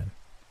quiet again.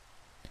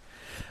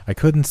 I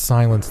couldn't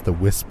silence the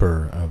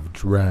whisper of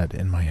dread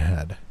in my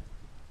head.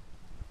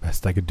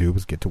 Best I could do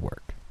was get to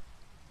work.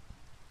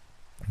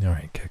 All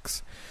right,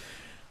 Kix.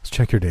 Let's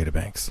check your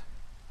databanks.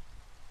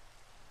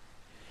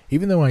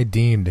 Even though I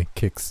deemed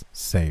Kix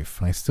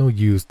safe, I still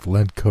used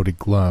lead-coated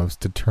gloves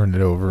to turn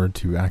it over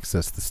to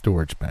access the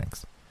storage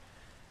banks.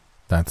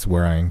 That's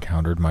where I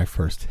encountered my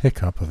first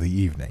hiccup of the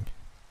evening.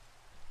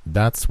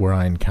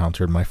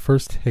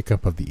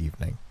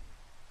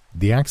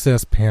 The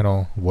access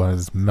panel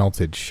was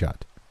melted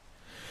shut.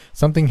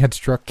 Something had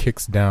struck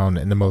Kix down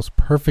in the most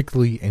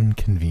perfectly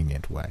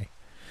inconvenient way.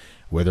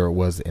 Whether it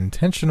was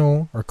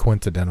intentional or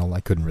coincidental,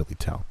 I couldn't really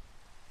tell.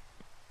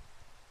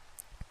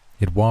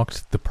 It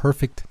walked the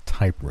perfect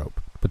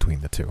tightrope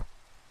between the two.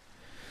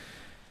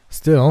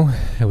 Still,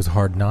 it was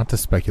hard not to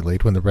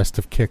speculate when the rest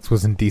of Kix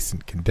was in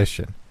decent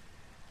condition.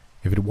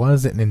 If it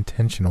was an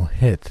intentional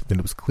hit, then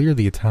it was clear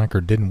the attacker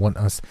didn't want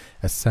us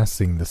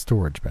assessing the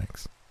storage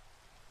banks.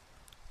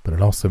 But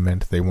it also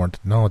meant they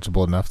weren't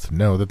knowledgeable enough to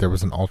know that there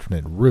was an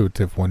alternate route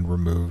if one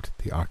removed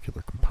the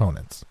ocular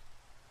components.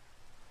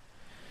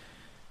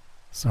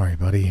 "Sorry,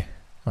 buddy,"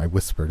 I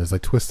whispered as I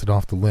twisted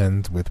off the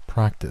lens with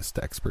practiced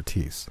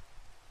expertise.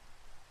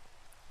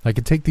 I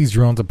could take these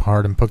drones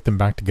apart and put them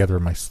back together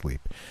in my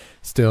sleep.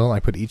 Still, I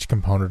put each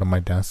component on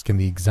my desk in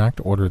the exact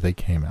order they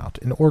came out,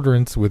 in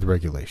accordance with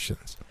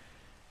regulations.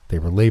 They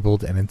were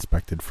labeled and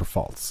inspected for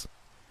faults.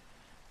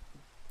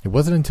 It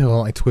wasn't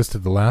until I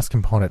twisted the last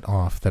component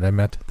off that I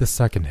met the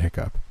second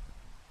hiccup.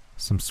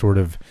 Some sort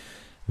of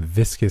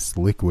viscous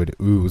liquid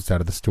oozed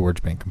out of the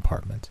storage bank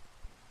compartment.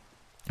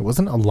 It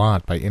wasn't a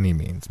lot by any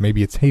means,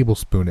 maybe a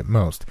tablespoon at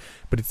most,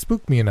 but it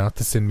spooked me enough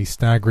to send me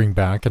staggering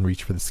back and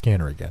reach for the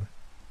scanner again.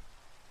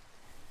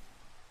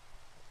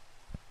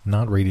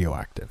 Not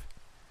radioactive.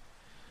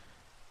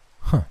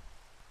 Huh.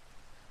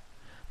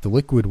 The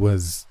liquid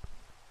was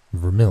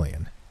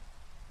vermilion,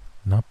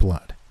 not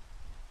blood.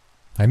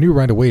 I knew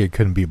right away it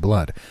couldn't be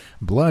blood.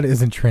 Blood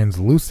isn't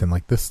translucent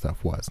like this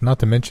stuff was, not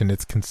to mention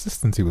its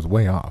consistency was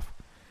way off.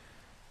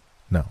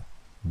 No,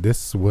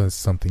 this was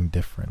something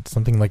different,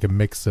 something like a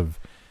mix of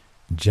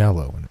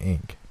jello and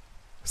ink.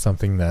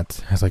 Something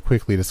that, as I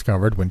quickly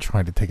discovered when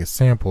trying to take a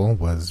sample,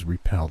 was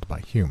repelled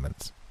by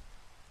humans.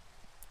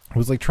 It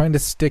was like trying to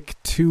stick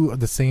two of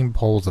the same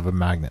poles of a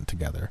magnet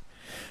together.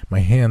 My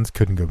hands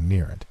couldn't go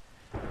near it.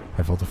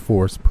 I felt a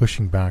force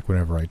pushing back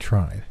whenever I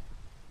tried.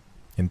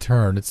 In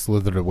turn, it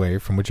slithered away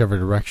from whichever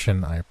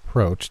direction I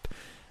approached.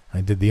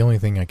 I did the only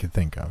thing I could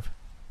think of.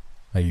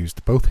 I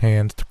used both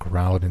hands to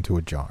corral it into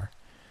a jar.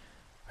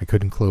 I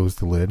couldn't close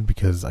the lid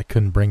because I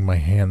couldn't bring my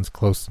hands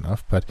close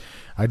enough, but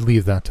I'd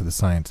leave that to the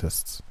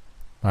scientists.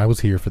 I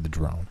was here for the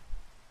drone.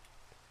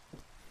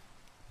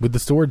 With the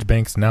storage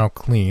banks now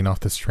clean off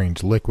the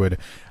strange liquid,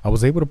 I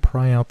was able to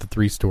pry out the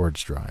 3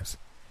 storage drives.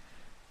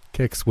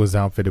 Kix was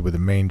outfitted with a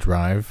main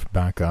drive,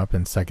 backup,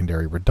 and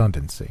secondary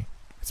redundancy.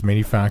 Its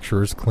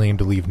manufacturers claimed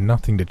to leave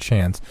nothing to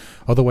chance,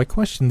 although I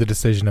questioned the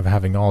decision of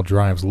having all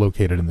drives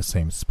located in the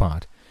same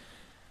spot.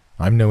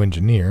 I'm no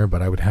engineer,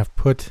 but I would have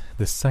put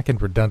the second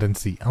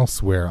redundancy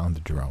elsewhere on the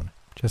drone,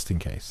 just in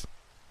case.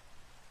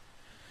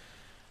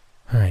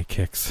 Alright,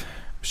 Kix,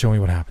 show me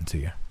what happened to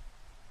you.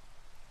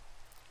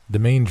 The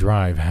main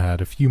drive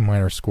had a few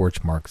minor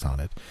scorch marks on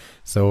it,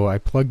 so I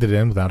plugged it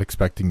in without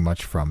expecting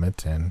much from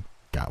it, and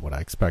got what I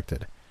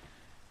expected.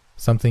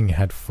 Something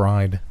had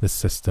fried the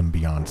system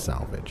beyond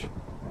salvage.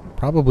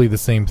 Probably the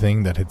same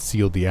thing that had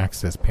sealed the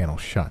access panel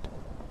shut.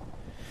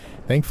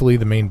 Thankfully,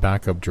 the main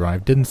backup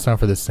drive didn't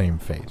suffer the same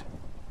fate.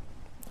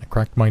 I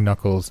cracked my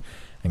knuckles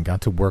and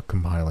got to work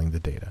compiling the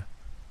data.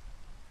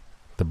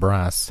 The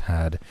brass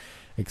had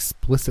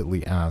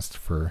explicitly asked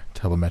for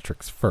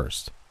telemetrics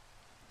first.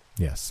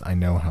 Yes, I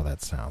know how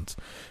that sounds.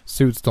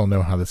 Suits don't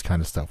know how this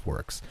kind of stuff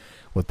works.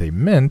 What they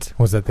meant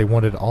was that they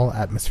wanted all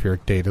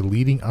atmospheric data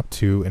leading up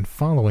to and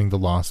following the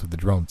loss of the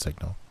drone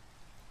signal.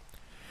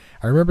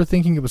 I remember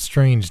thinking it was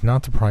strange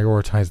not to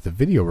prioritize the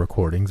video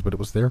recordings, but it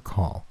was their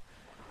call.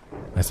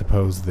 I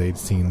suppose they'd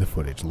seen the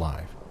footage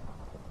live.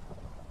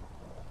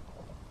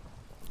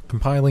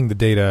 Compiling the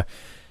data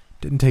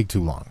didn't take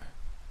too long.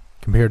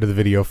 Compared to the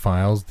video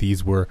files,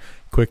 these were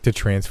quick to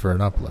transfer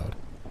and upload.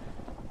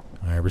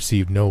 I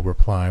received no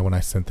reply when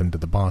I sent them to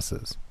the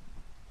bosses.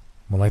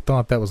 While I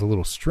thought that was a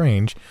little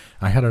strange,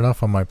 I had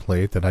enough on my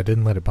plate that I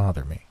didn't let it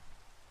bother me.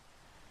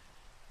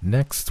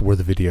 Next were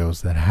the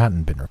videos that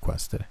hadn't been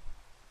requested.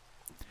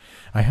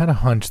 I had a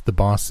hunch the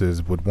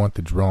bosses would want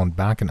the drone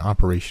back in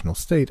operational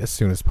state as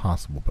soon as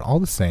possible, but all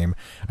the same,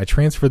 I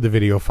transferred the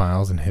video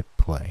files and hit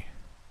play.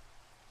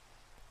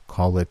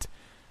 Call it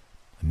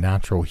a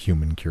natural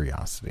human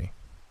curiosity.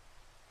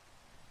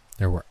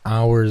 There were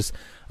hours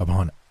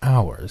upon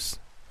hours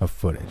of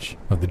footage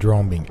of the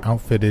drone being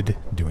outfitted,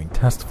 doing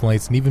test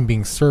flights, and even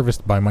being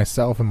serviced by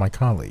myself and my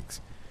colleagues.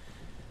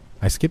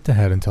 I skipped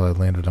ahead until I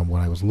landed on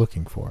what I was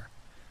looking for,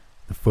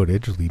 the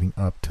footage leading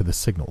up to the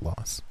signal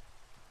loss.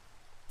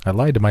 I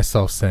lied to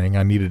myself saying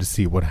I needed to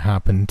see what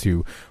happened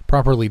to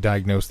properly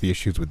diagnose the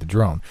issues with the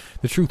drone.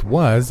 The truth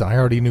was, I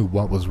already knew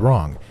what was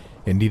wrong.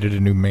 It needed a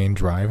new main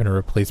drive and a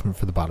replacement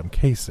for the bottom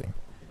casing.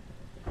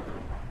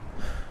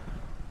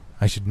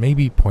 I should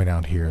maybe point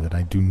out here that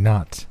I do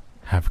not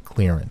have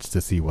clearance to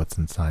see what's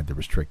inside the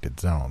restricted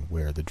zone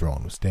where the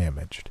drone was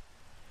damaged.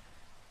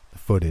 The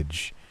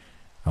footage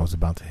I was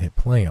about to hit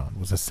play on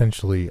was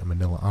essentially a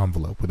manila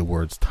envelope with the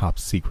words "top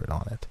secret"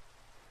 on it.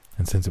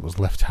 And since it was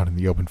left out in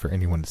the open for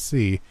anyone to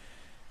see,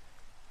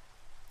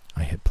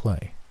 I hit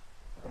play.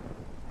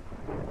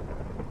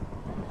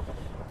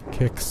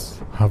 Kix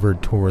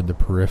hovered toward the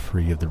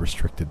periphery of the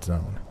restricted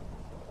zone.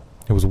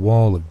 It was a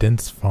wall of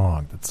dense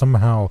fog that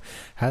somehow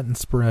hadn't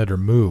spread or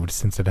moved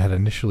since it had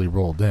initially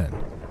rolled in.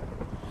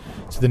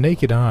 To the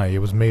naked eye, it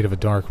was made of a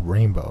dark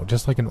rainbow,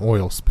 just like an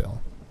oil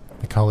spill.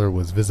 The color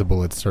was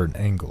visible at certain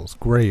angles,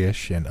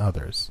 grayish in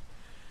others.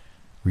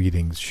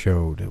 Readings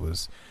showed it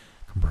was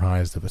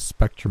comprised of a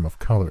spectrum of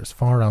colors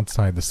far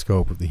outside the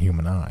scope of the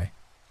human eye.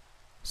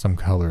 Some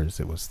colors,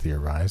 it was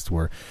theorized,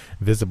 were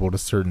visible to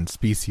certain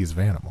species of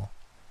animal.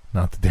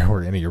 Not that there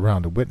were any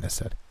around to witness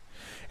it.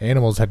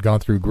 Animals had gone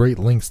through great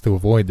lengths to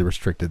avoid the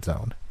restricted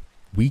zone.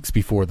 Weeks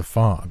before the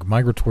fog,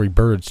 migratory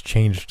birds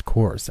changed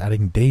course,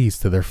 adding days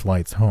to their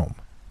flights home.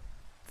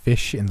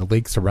 Fish in the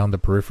lakes around the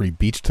periphery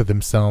beached to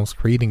themselves,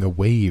 creating a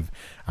wave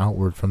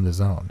outward from the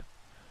zone.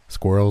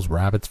 Squirrels,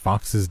 rabbits,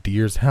 foxes,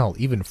 deers, hell,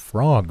 even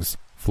frogs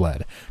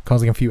fled,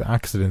 causing a few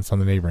accidents on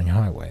the neighboring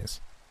highways.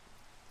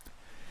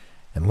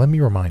 And let me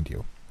remind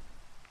you,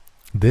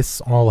 this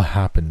all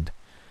happened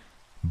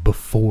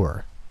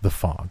before the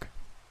fog,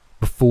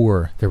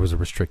 before there was a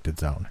restricted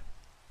zone.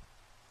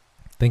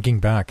 Thinking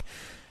back,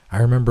 I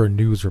remember a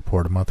news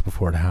report a month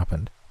before it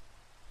happened.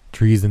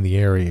 Trees in the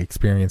area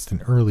experienced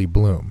an early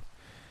bloom.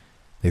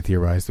 They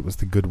theorized it was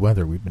the good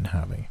weather we'd been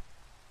having.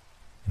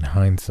 In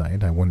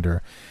hindsight, I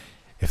wonder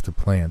if the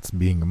plants,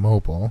 being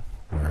immobile,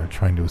 were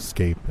trying to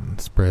escape and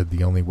spread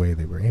the only way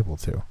they were able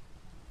to,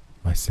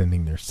 by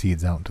sending their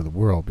seeds out into the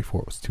world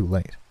before it was too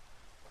late.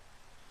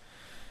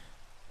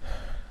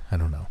 I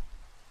don't know.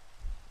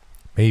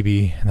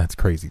 Maybe that's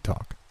crazy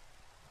talk.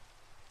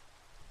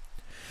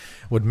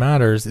 What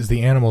matters is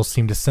the animals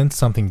seemed to sense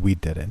something we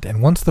didn't,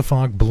 and once the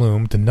fog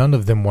bloomed, none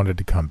of them wanted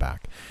to come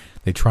back.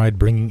 They tried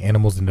bringing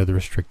animals into the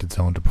restricted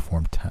zone to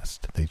perform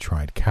tests. They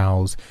tried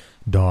cows,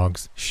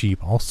 dogs,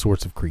 sheep, all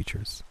sorts of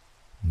creatures.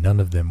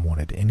 None of them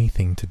wanted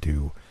anything to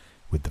do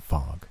with the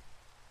fog.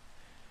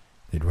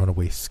 They'd run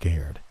away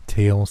scared,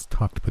 tails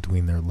tucked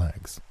between their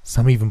legs.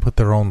 Some even put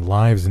their own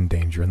lives in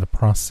danger in the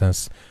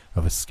process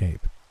of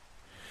escape.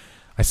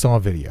 I saw a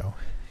video,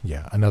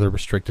 another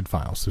restricted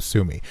file, so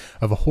sue me,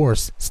 of a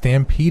horse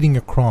stampeding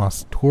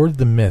across toward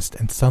the mist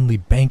and suddenly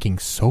banking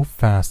so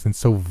fast and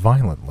so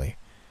violently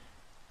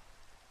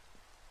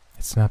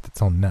it snapped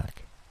its own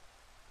neck.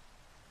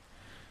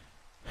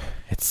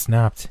 It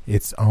snapped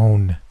its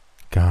own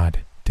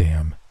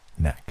goddamn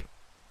neck.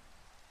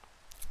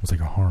 It was like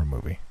a horror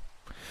movie.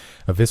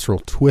 A visceral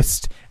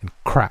twist and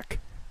crack.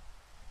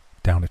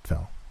 Down it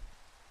fell.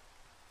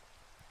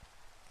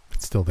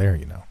 It's still there,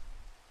 you know.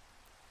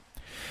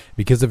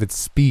 Because of its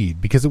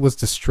speed, because it was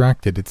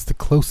distracted, it's the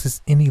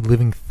closest any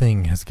living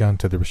thing has gotten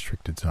to the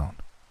restricted zone.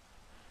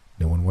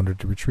 No one wanted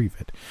to retrieve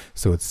it,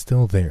 so it's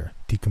still there,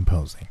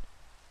 decomposing.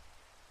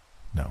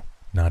 No,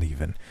 not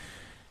even.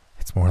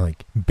 It's more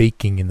like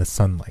baking in the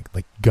sunlight,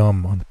 like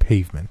gum on the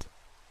pavement.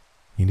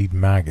 You need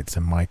maggots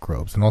and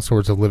microbes and all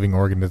sorts of living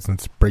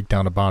organisms to break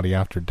down a body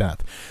after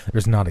death.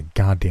 There's not a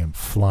goddamn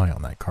fly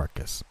on that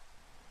carcass.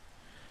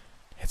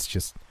 It's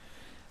just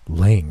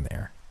laying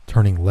there,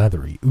 turning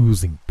leathery,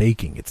 oozing,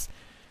 baking. It's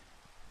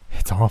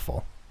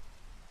awful.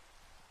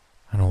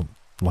 I don't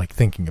like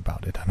thinking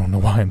about it. I don't know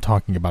why I'm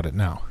talking about it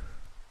now.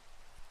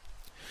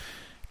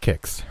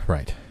 Kix,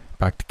 right.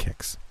 Back to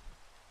Kix.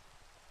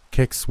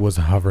 Kix was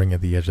hovering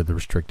at the edge of the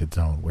restricted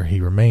zone, where he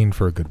remained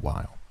for a good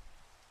while.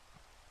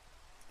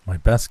 My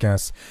best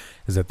guess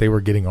is that they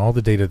were getting all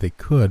the data they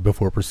could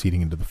before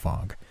proceeding into the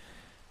fog.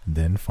 And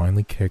then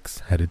finally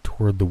Kix headed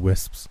toward the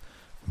wisps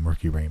of the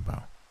murky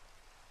rainbow.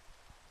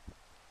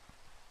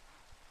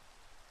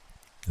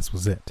 This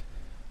was it.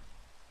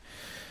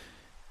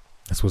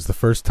 This was the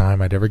first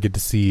time I'd ever get to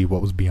see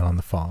what was beyond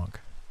the fog.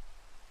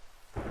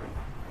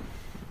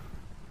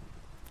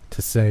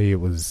 To say it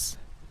was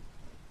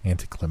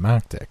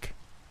anticlimactic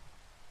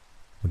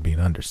would be an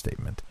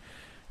understatement.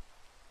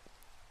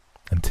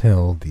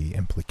 Until the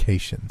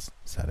implications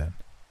set in.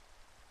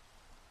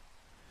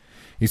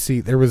 You see,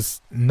 there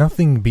was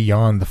nothing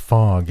beyond the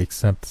fog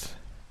except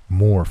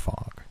more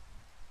fog.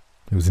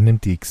 It was an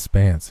empty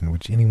expanse in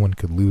which anyone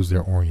could lose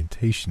their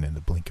orientation in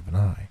the blink of an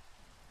eye.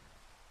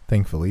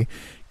 Thankfully,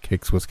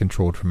 Kix was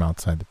controlled from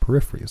outside the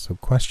periphery, so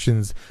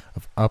questions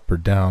of up or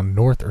down,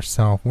 north or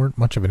south weren't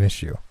much of an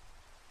issue.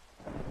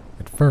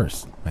 At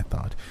first, I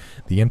thought,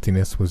 the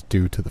emptiness was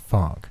due to the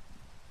fog,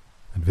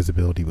 and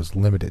visibility was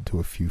limited to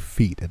a few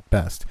feet at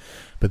best,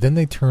 but then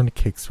they turned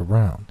Kix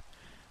around,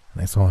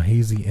 and I saw a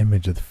hazy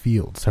image of the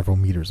field several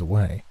meters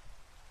away.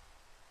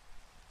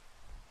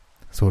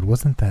 So it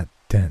wasn't that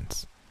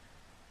dense.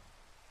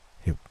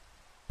 It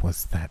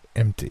was that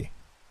empty.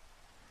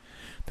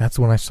 That's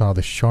when I saw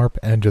the sharp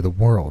edge of the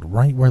world,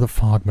 right where the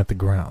fog met the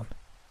ground.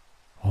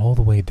 All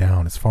the way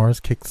down, as far as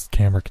Kix's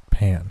camera could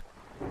pan.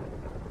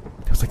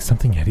 It was like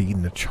something had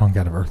eaten a chunk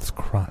out of Earth's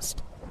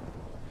crust.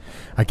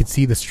 I could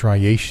see the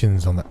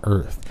striations on the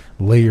earth,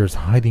 layers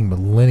hiding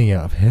millennia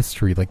of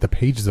history like the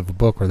pages of a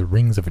book or the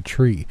rings of a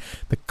tree.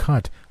 The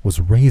cut was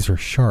razor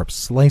sharp,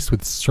 sliced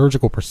with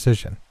surgical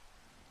precision.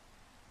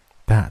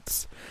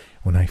 That's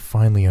when I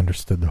finally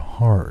understood the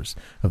horrors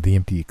of the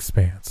empty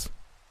expanse.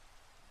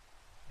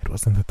 It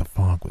wasn't that the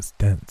fog was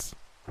dense.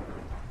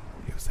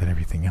 It was that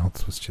everything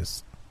else was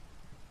just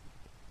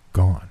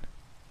gone.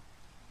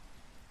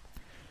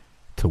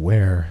 To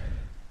where,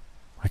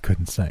 I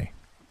couldn't say.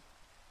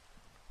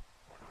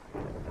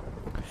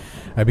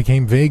 I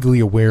became vaguely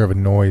aware of a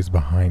noise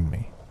behind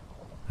me.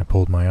 I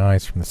pulled my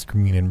eyes from the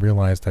screen and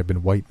realized I'd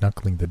been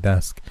white-knuckling the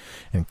desk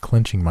and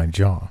clenching my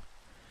jaw.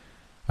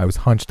 I was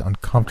hunched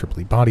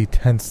uncomfortably, body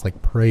tense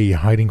like prey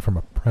hiding from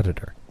a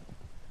predator.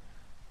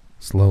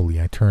 Slowly,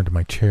 I turned to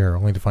my chair,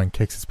 only to find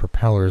Kix's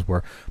propellers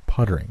were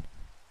puttering.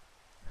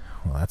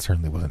 Well, that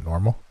certainly wasn't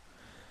normal.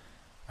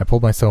 I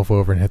pulled myself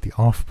over and hit the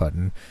off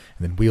button,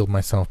 and then wheeled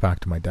myself back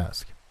to my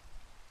desk.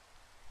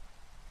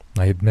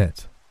 I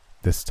admit,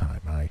 this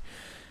time, I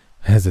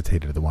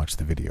hesitated to watch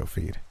the video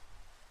feed.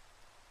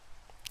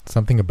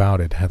 Something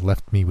about it had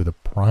left me with a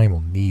primal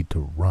need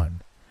to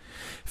run.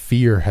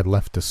 Fear had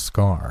left a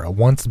scar, a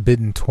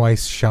once-bitten,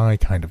 twice-shy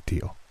kind of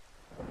deal.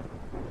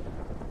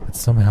 But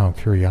somehow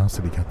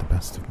curiosity got the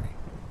best of me.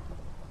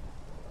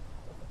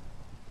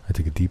 I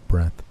took a deep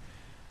breath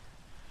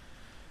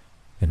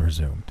and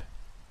resumed.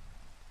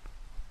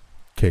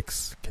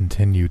 Kix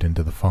continued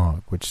into the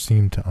fog, which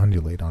seemed to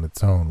undulate on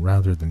its own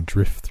rather than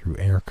drift through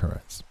air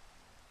currents.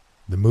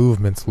 The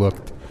movements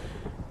looked,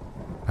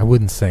 I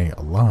wouldn't say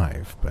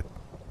alive, but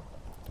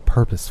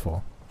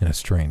purposeful in a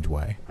strange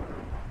way.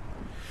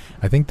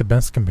 I think the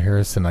best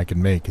comparison I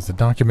can make is a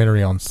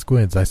documentary on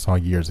squids I saw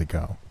years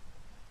ago.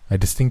 I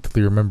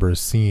distinctly remember a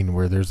scene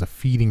where there's a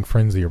feeding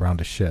frenzy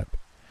around a ship.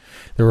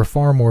 There were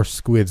far more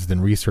squids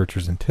than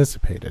researchers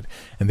anticipated,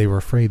 and they were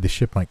afraid the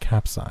ship might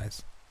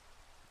capsize.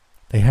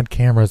 They had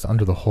cameras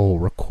under the hull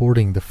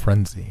recording the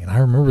frenzy, and I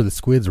remember the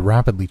squids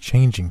rapidly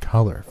changing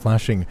color,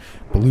 flashing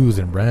blues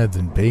and reds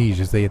and beige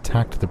as they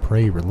attacked the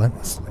prey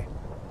relentlessly.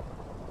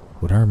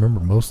 What I remember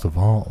most of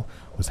all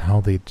was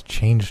how they'd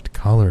changed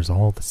colors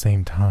all at the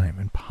same time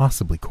and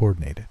possibly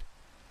coordinated.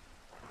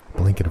 A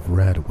blanket of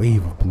red, a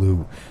wave of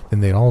blue, then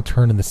they'd all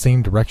turn in the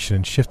same direction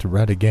and shift to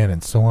red again,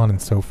 and so on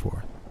and so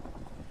forth.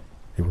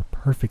 They were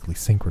perfectly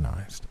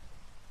synchronized,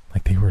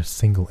 like they were a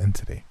single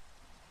entity.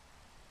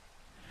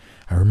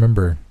 I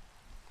remember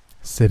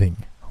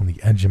sitting on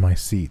the edge of my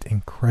seat,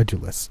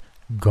 incredulous,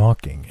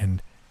 gawking,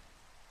 and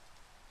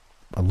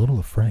a little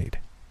afraid.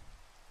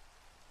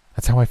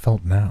 That's how I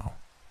felt now,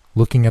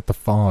 looking at the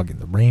fog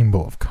and the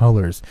rainbow of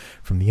colors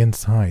from the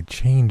inside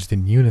changed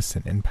in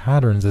unison in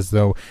patterns as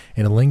though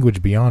in a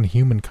language beyond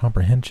human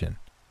comprehension.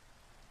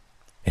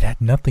 It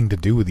had nothing to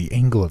do with the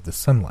angle of the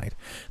sunlight.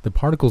 The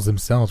particles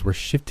themselves were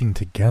shifting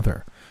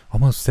together,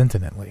 almost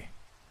sentiently.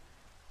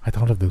 I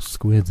thought of those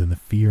squids and the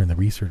fear in the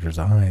researchers'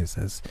 eyes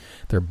as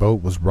their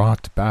boat was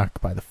rocked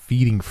back by the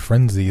feeding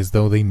frenzy as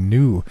though they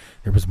knew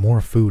there was more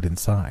food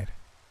inside.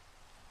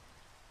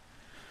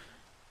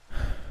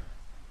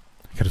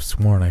 I could have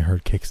sworn I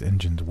heard Kix's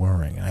engines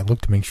whirring, and I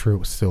looked to make sure it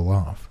was still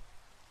off.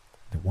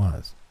 It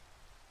was.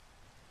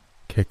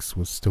 Kix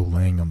was still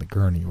laying on the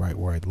gurney right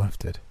where I'd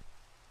left it.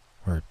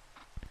 Or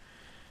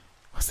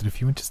was it a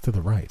few inches to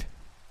the right?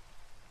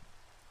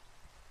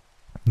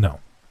 No,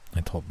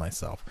 I told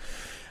myself.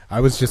 I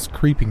was just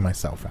creeping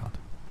myself out.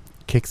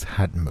 Kix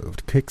hadn't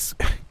moved. Kix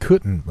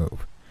couldn't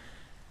move.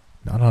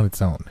 Not on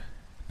its own.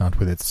 Not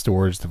with its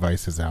storage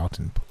devices out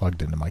and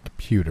plugged into my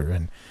computer,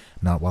 and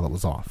not while it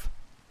was off.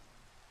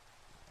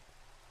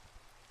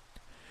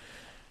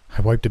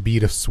 I wiped a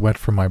bead of sweat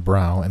from my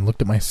brow and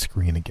looked at my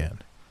screen again.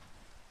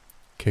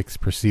 Kix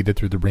proceeded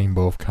through the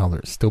rainbow of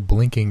colors, still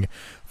blinking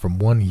from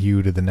one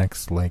hue to the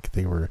next like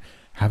they were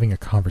having a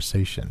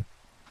conversation.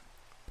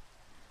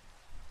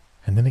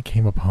 And then it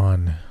came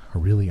upon a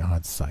really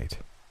odd sight.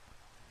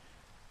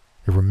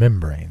 There were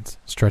membranes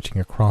stretching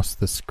across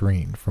the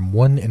screen from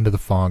one end of the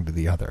fog to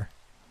the other.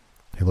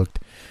 They looked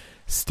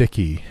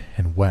sticky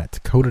and wet,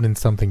 coated in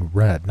something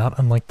red, not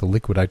unlike the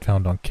liquid I'd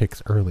found on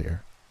Kix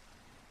earlier.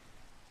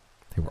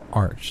 They were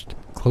arched,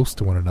 close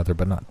to one another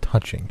but not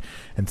touching,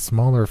 and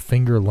smaller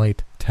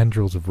finger-light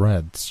tendrils of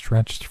red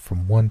stretched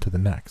from one to the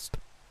next.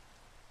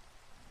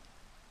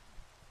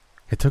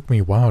 It took me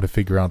a while to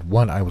figure out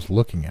what I was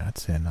looking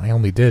at, and I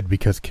only did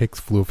because Kix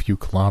flew a few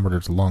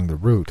kilometers along the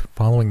route,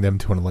 following them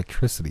to an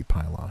electricity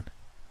pylon.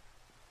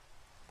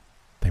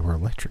 They were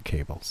electric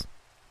cables.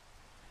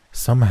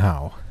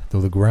 Somehow, though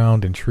the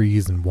ground and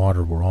trees and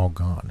water were all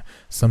gone,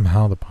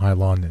 somehow the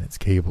pylon and its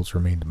cables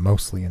remained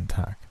mostly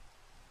intact.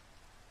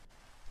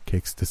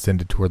 Kix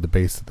descended toward the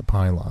base of the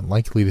pylon,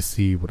 likely to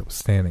see what it was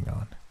standing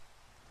on.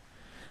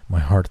 My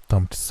heart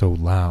thumped so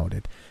loud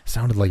it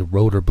sounded like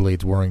rotor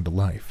blades whirring to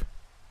life.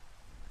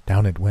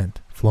 Down it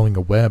went, flowing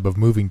a web of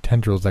moving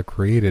tendrils that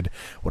created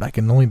what I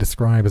can only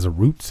describe as a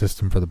root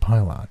system for the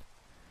pylon.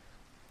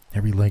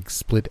 Every leg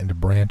split into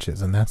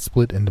branches, and that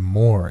split into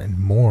more and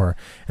more,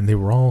 and they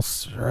were all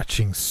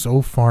stretching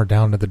so far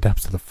down to the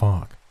depths of the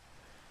fog.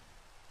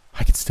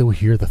 I could still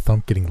hear the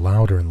thump getting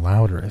louder and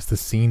louder as the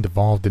scene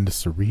devolved into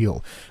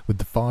surreal, with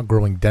the fog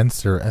growing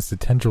denser as the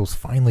tendrils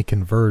finally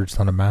converged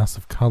on a mass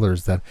of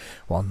colors that,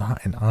 while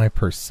not an eye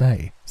per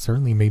se,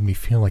 certainly made me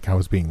feel like I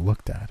was being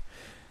looked at,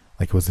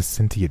 like it was a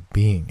sentient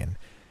being, and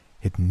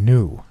it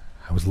knew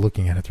I was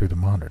looking at it through the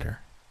monitor.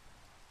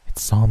 It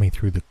saw me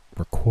through the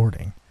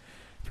recording,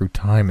 through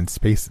time and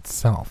space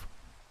itself.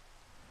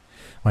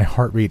 My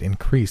heart rate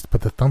increased,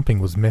 but the thumping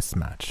was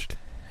mismatched,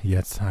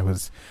 yet I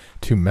was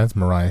too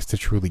mesmerized to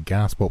truly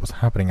grasp what was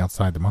happening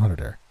outside the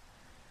monitor.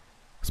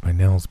 As my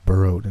nails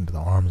burrowed into the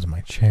arms of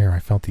my chair, I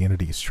felt the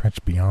entity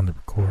stretch beyond the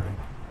recording.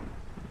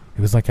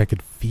 It was like I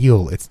could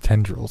feel its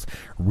tendrils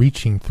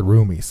reaching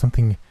through me,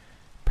 something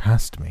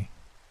past me.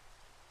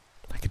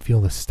 I could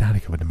feel the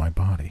static of it in my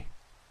body.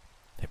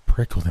 It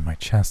prickled in my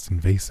chest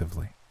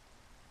invasively.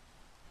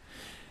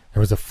 There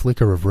was a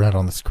flicker of red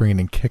on the screen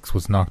and Kix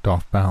was knocked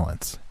off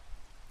balance.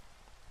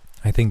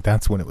 I think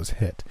that's when it was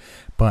hit,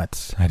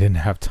 but I didn't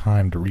have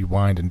time to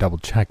rewind and double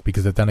check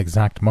because at that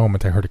exact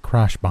moment I heard a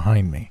crash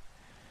behind me.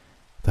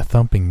 The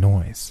thumping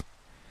noise.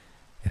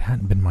 It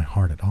hadn't been my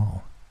heart at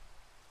all.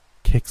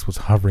 Kix was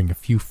hovering a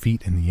few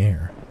feet in the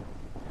air.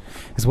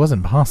 This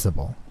wasn't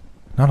possible.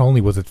 Not only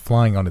was it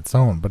flying on its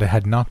own, but it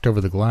had knocked over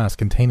the glass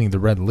containing the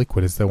red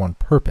liquid as though on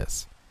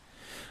purpose.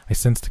 I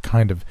sensed a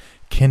kind of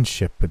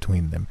kinship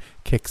between them,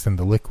 Kix and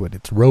the liquid.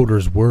 Its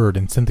rotors whirred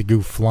and sent the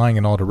goo flying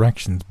in all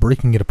directions,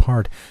 breaking it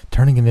apart,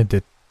 turning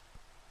it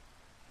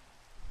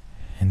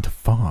into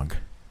fog.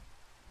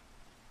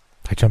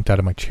 I jumped out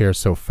of my chair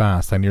so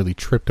fast I nearly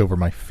tripped over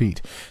my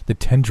feet. The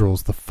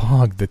tendrils, the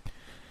fog, the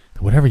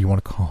whatever you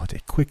want to call it,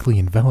 it quickly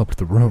enveloped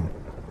the room.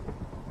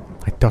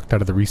 I ducked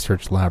out of the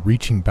research lab,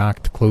 reaching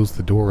back to close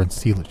the door and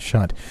seal it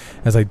shut.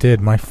 As I did,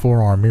 my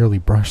forearm merely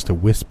brushed a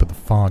wisp of the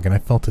fog, and I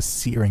felt a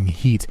searing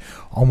heat,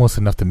 almost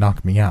enough to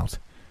knock me out.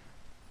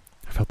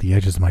 I felt the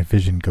edges of my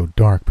vision go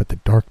dark, but the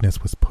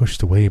darkness was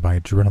pushed away by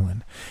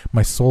adrenaline.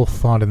 My sole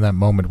thought in that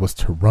moment was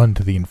to run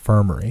to the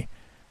infirmary.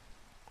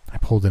 I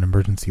pulled an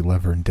emergency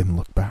lever and didn't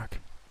look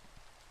back.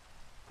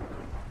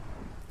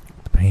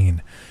 The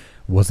pain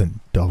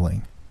wasn't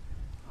dulling.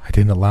 I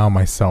didn't allow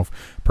myself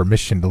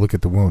permission to look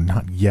at the wound,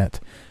 not yet,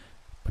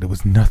 but it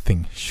was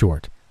nothing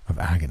short of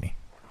agony.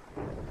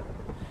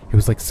 It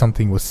was like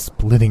something was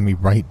splitting me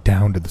right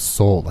down to the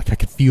soul, like I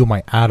could feel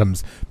my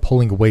atoms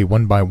pulling away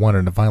one by one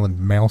in a violent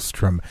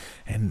maelstrom,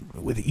 and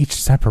with each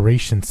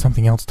separation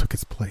something else took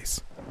its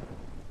place.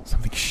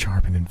 Something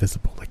sharp and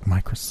invisible, like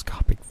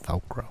microscopic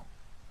Velcro.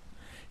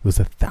 It was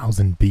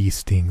 1,000 bee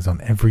stings on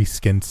every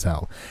skin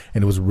cell,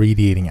 and it was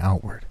radiating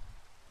outward.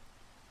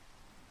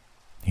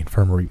 The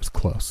infirmary was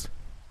close.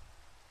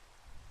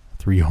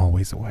 3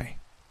 hallways away.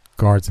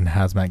 Guards in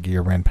hazmat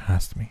gear ran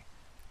past me.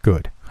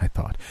 Good, I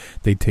thought.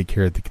 They'd take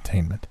care of the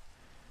containment.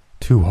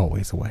 2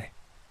 hallways away.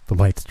 The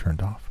lights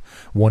turned off.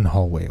 1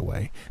 hallway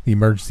away. The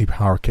emergency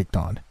power kicked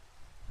on.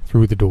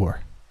 Through the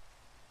door.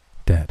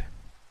 Dead.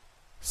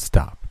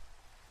 Stop.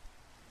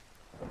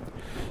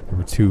 There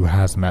were 2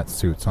 hazmat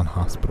suits on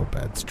hospital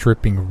beds,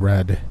 dripping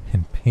red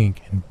and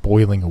pink and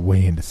boiling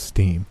away into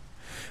steam.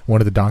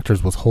 One of the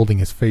doctors was holding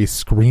his face,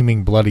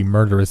 screaming bloody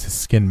murder as his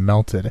skin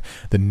melted.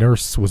 The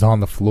nurse was on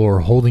the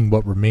floor, holding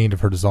what remained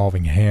of her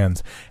dissolving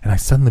hands, and I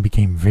suddenly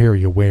became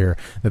very aware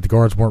that the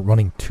guards weren't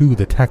running to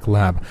the tech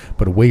lab,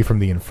 but away from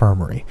the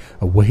infirmary,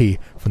 away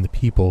from the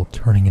people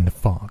turning into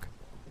fog.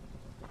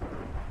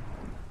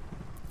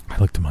 I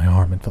looked at my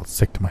arm and felt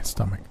sick to my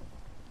stomach.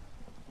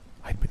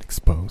 I'd been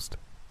exposed.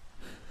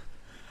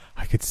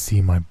 I could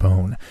see my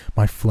bone.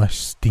 My flesh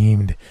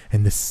steamed,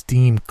 and the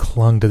steam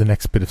clung to the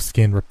next bit of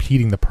skin,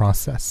 repeating the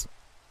process.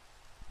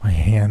 My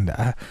hand,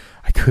 I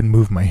couldn't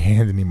move my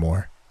hand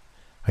anymore.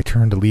 I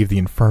turned to leave the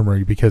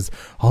infirmary because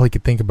all I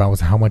could think about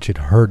was how much it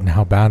hurt and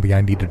how badly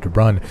I needed to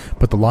run,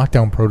 but the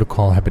lockdown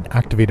protocol had been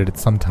activated at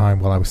some time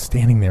while I was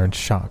standing there in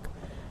shock.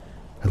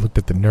 I looked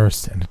at the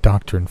nurse and the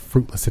doctor in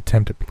fruitless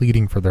attempt at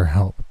pleading for their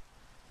help.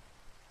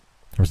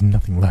 There was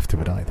nothing left of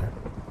it either.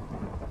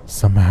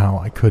 Somehow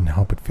I couldn't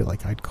help but feel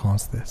like I'd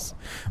caused this,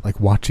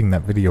 like watching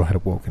that video had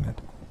awoken it.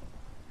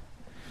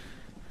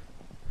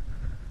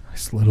 I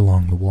slid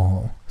along the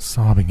wall,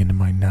 sobbing into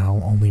my now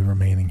only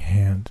remaining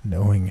hand,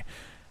 knowing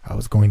I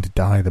was going to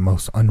die the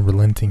most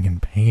unrelenting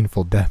and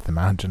painful death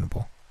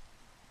imaginable.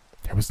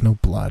 There was no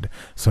blood,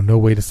 so no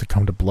way to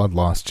succumb to blood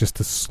loss, just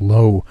a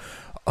slow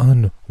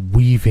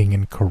unweaving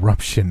and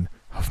corruption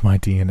of my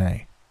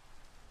DNA.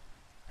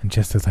 And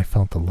just as I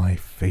felt the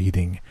life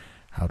fading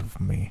out of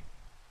me,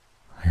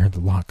 I heard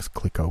the locks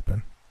click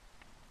open.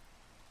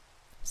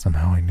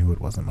 Somehow I knew it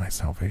wasn't my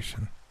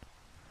salvation.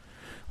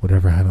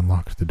 Whatever had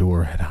unlocked the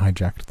door had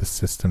hijacked the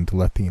system to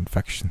let the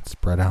infection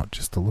spread out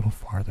just a little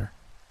farther.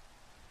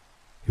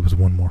 It was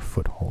one more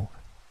foothold.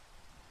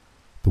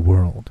 The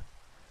world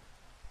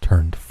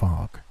turned to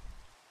fog.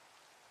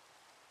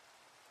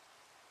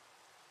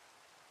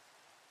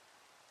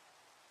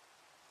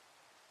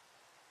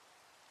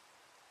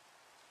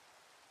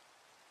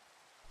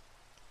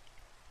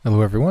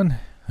 Hello everyone.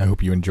 I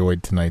hope you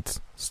enjoyed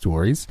tonight's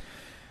stories.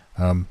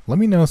 Let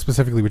me know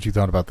specifically what you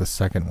thought about the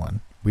second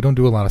one. We don't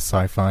do a lot of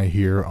sci-fi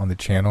here on the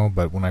channel,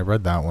 but when I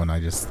read that one,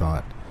 I just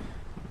thought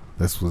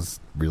this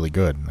was really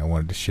good, and I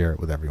wanted to share it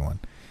with everyone.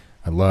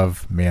 I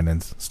love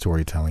Mannon's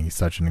storytelling. He's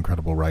such an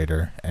incredible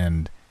writer,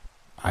 and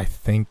I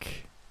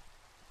think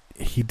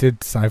he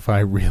did sci-fi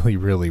really,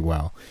 really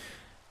well.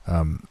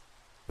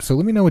 So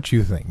let me know what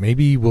you think.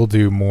 Maybe we'll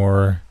do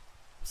more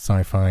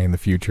sci-fi in the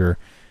future.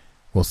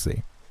 We'll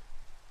see.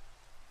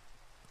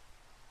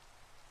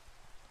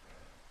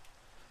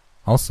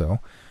 Also,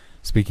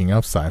 Speaking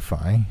of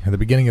sci-fi, at the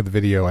beginning of the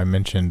video I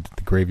mentioned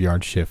The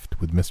Graveyard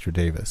Shift with Mr.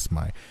 Davis,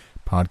 my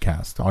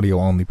podcast,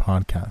 audio-only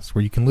podcast,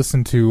 where you can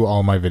listen to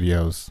all my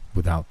videos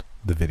without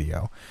the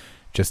video,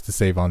 just to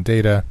save on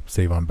data,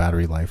 save on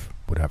battery life,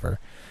 whatever.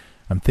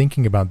 I'm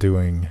thinking about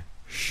doing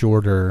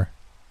shorter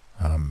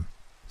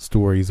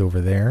stories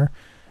over there,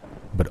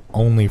 but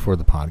only for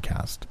the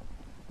podcast.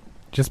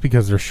 Just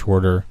because they're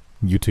shorter,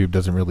 YouTube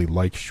doesn't really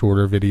like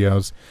shorter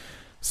videos,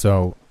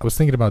 so I was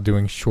thinking about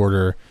doing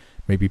shorter,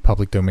 maybe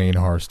public domain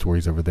horror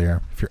stories over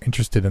there. If you're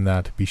interested in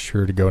that, be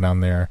sure to go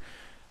down there,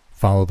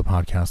 follow the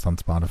podcast on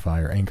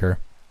Spotify or Anchor,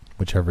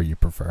 whichever you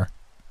prefer.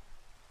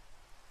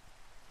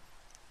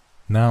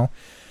 Now,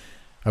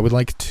 I would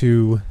like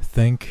to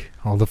thank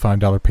all the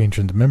 $5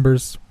 patrons and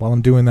members. While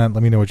I'm doing that,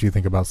 let me know what you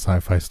think about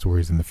sci-fi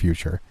stories in the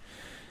future.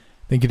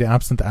 Thank you to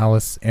Absinthe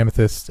Alice,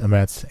 Amethyst,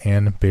 Amets,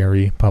 Anne,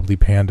 Barry, Bubbly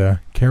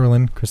Panda,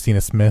 Carolyn,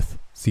 Christina Smith,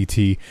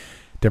 CT,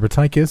 Deborah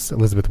Tykes,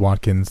 Elizabeth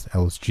Watkins,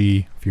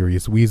 LSG,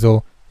 Furious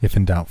Weasel, If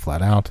in Doubt,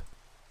 Flat Out,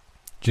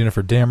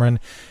 Jennifer Dameron,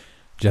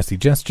 Jess,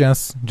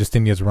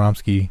 Justinia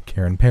Zaromsky,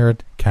 Karen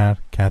Parrott, Kat,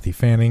 Kathy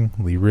Fanning,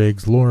 Lee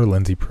Riggs, Laura,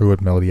 Lindsay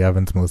Pruitt, Melody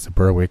Evans, Melissa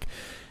Berwick,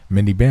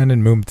 Mindy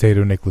Bannon, Moon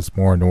Potato, Nicholas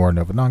Moore, Nora,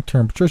 Nova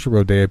Nocturne, Patricia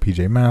Rodea,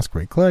 PJ Mask,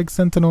 Ray Clegg,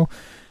 Sentinel,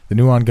 The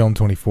New Ongoing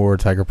 24,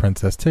 Tiger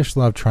Princess, Tish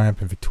Love, Triumph,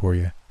 and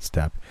Victoria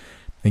Step.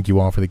 Thank you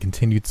all for the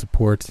continued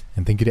support,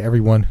 and thank you to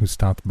everyone who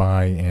stopped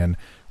by and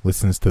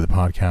listens to the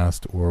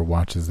podcast or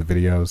watches the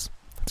videos.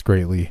 It's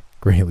greatly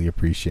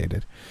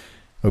appreciated.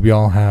 Hope you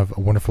all have a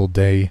wonderful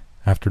day,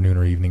 afternoon,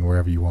 or evening,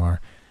 wherever you are.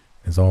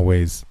 As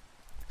always,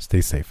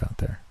 stay safe out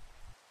there.